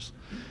 years.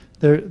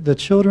 The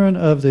children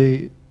of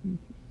the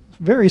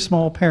very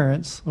small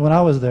parents, when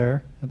I was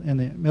there in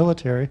the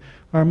military,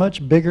 are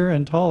much bigger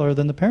and taller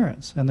than the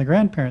parents, and the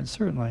grandparents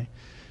certainly.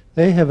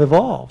 They have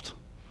evolved.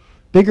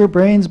 Bigger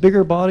brains,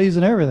 bigger bodies,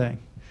 and everything.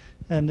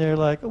 And they're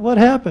like, what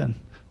happened?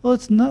 Well,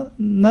 it's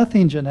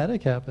nothing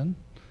genetic happened.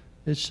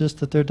 It's just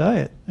that their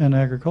diet and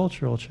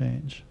agricultural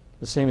change.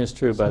 The same is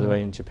true, by the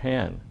way, in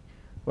Japan,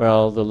 where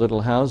all the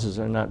little houses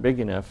are not big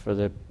enough for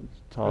the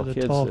tall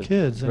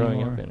kids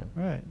growing anymore. up in them.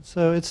 Right.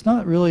 So it's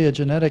not really a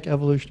genetic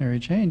evolutionary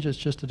change. It's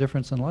just a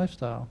difference in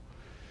lifestyle.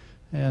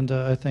 And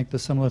I think the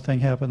similar thing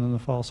happened in the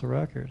fossil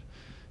record.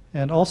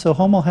 And also,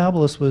 Homo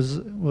habilis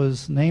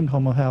was named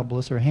Homo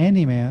habilis, or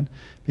handyman,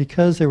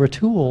 because there were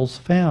tools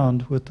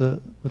found with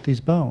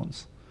these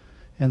bones.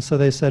 And so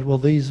they said, well,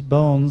 these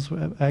bones,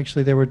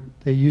 actually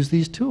they used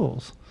these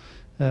tools,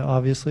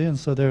 obviously, and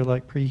so they're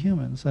like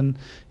pre-humans. And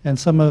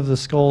some of the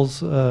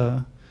skulls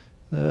of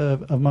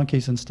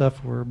monkeys and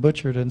stuff were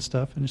butchered and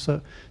stuff. And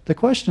so the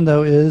question,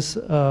 though, is,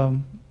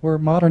 were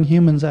modern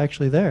humans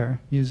actually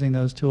there using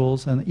those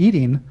tools and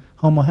eating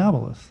Homo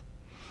habilis?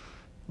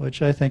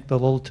 Which I think the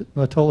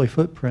Latoli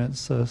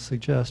footprints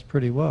suggest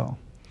pretty well.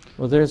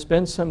 Well, there's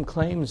been some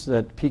claims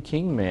that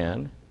Peking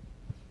man,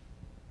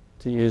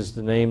 to use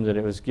the name that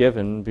it was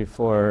given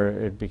before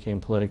it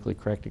became politically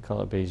correct to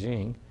call it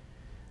Beijing,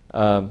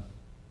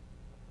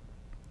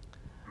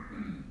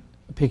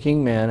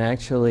 Peking man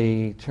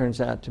actually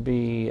turns out to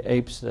be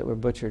apes that were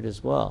butchered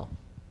as well.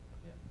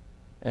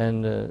 Yeah.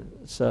 And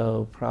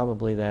so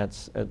probably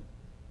that's,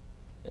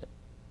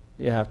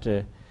 you have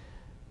to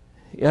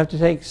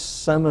take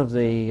some of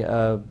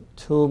the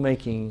tool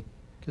making.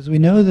 Because we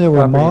know there were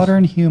properties.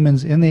 modern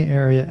humans in the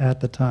area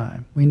at the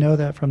time. We know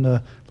that from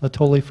the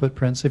Latoli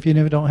footprints. If you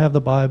don't have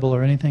the Bible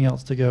or anything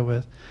else to go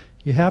with,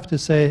 you have to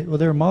say, well,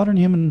 there were modern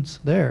humans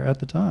there at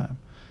the time.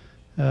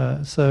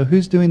 So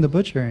who's doing the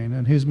butchering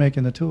and who's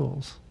making the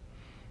tools?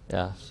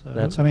 Yeah, So,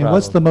 that's I a mean, problem.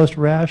 what's the most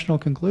rational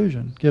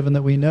conclusion, given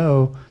that we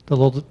know the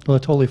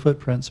Latoli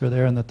footprints are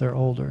there and that they're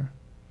older?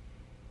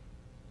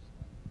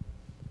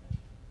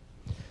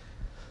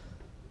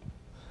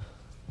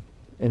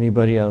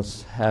 Anybody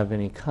else have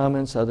any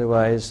comments?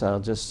 Otherwise, I'll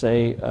just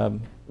say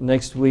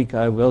next week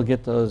I will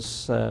get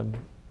those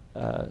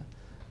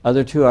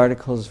other two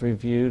articles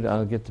reviewed.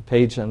 I'll get the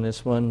page on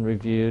this one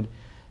reviewed,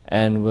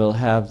 and we'll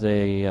have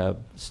the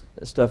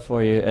stuff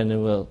for you, and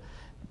then we'll,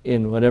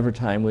 in whatever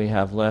time we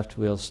have left,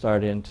 we'll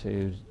start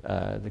into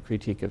the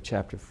critique of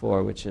Chapter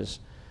 4, which is,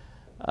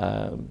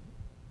 I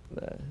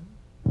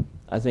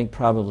think,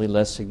 probably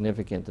less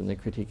significant than the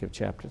critique of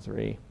Chapter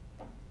 3.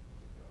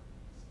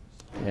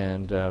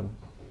 And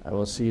I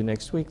will see you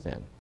next week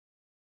then.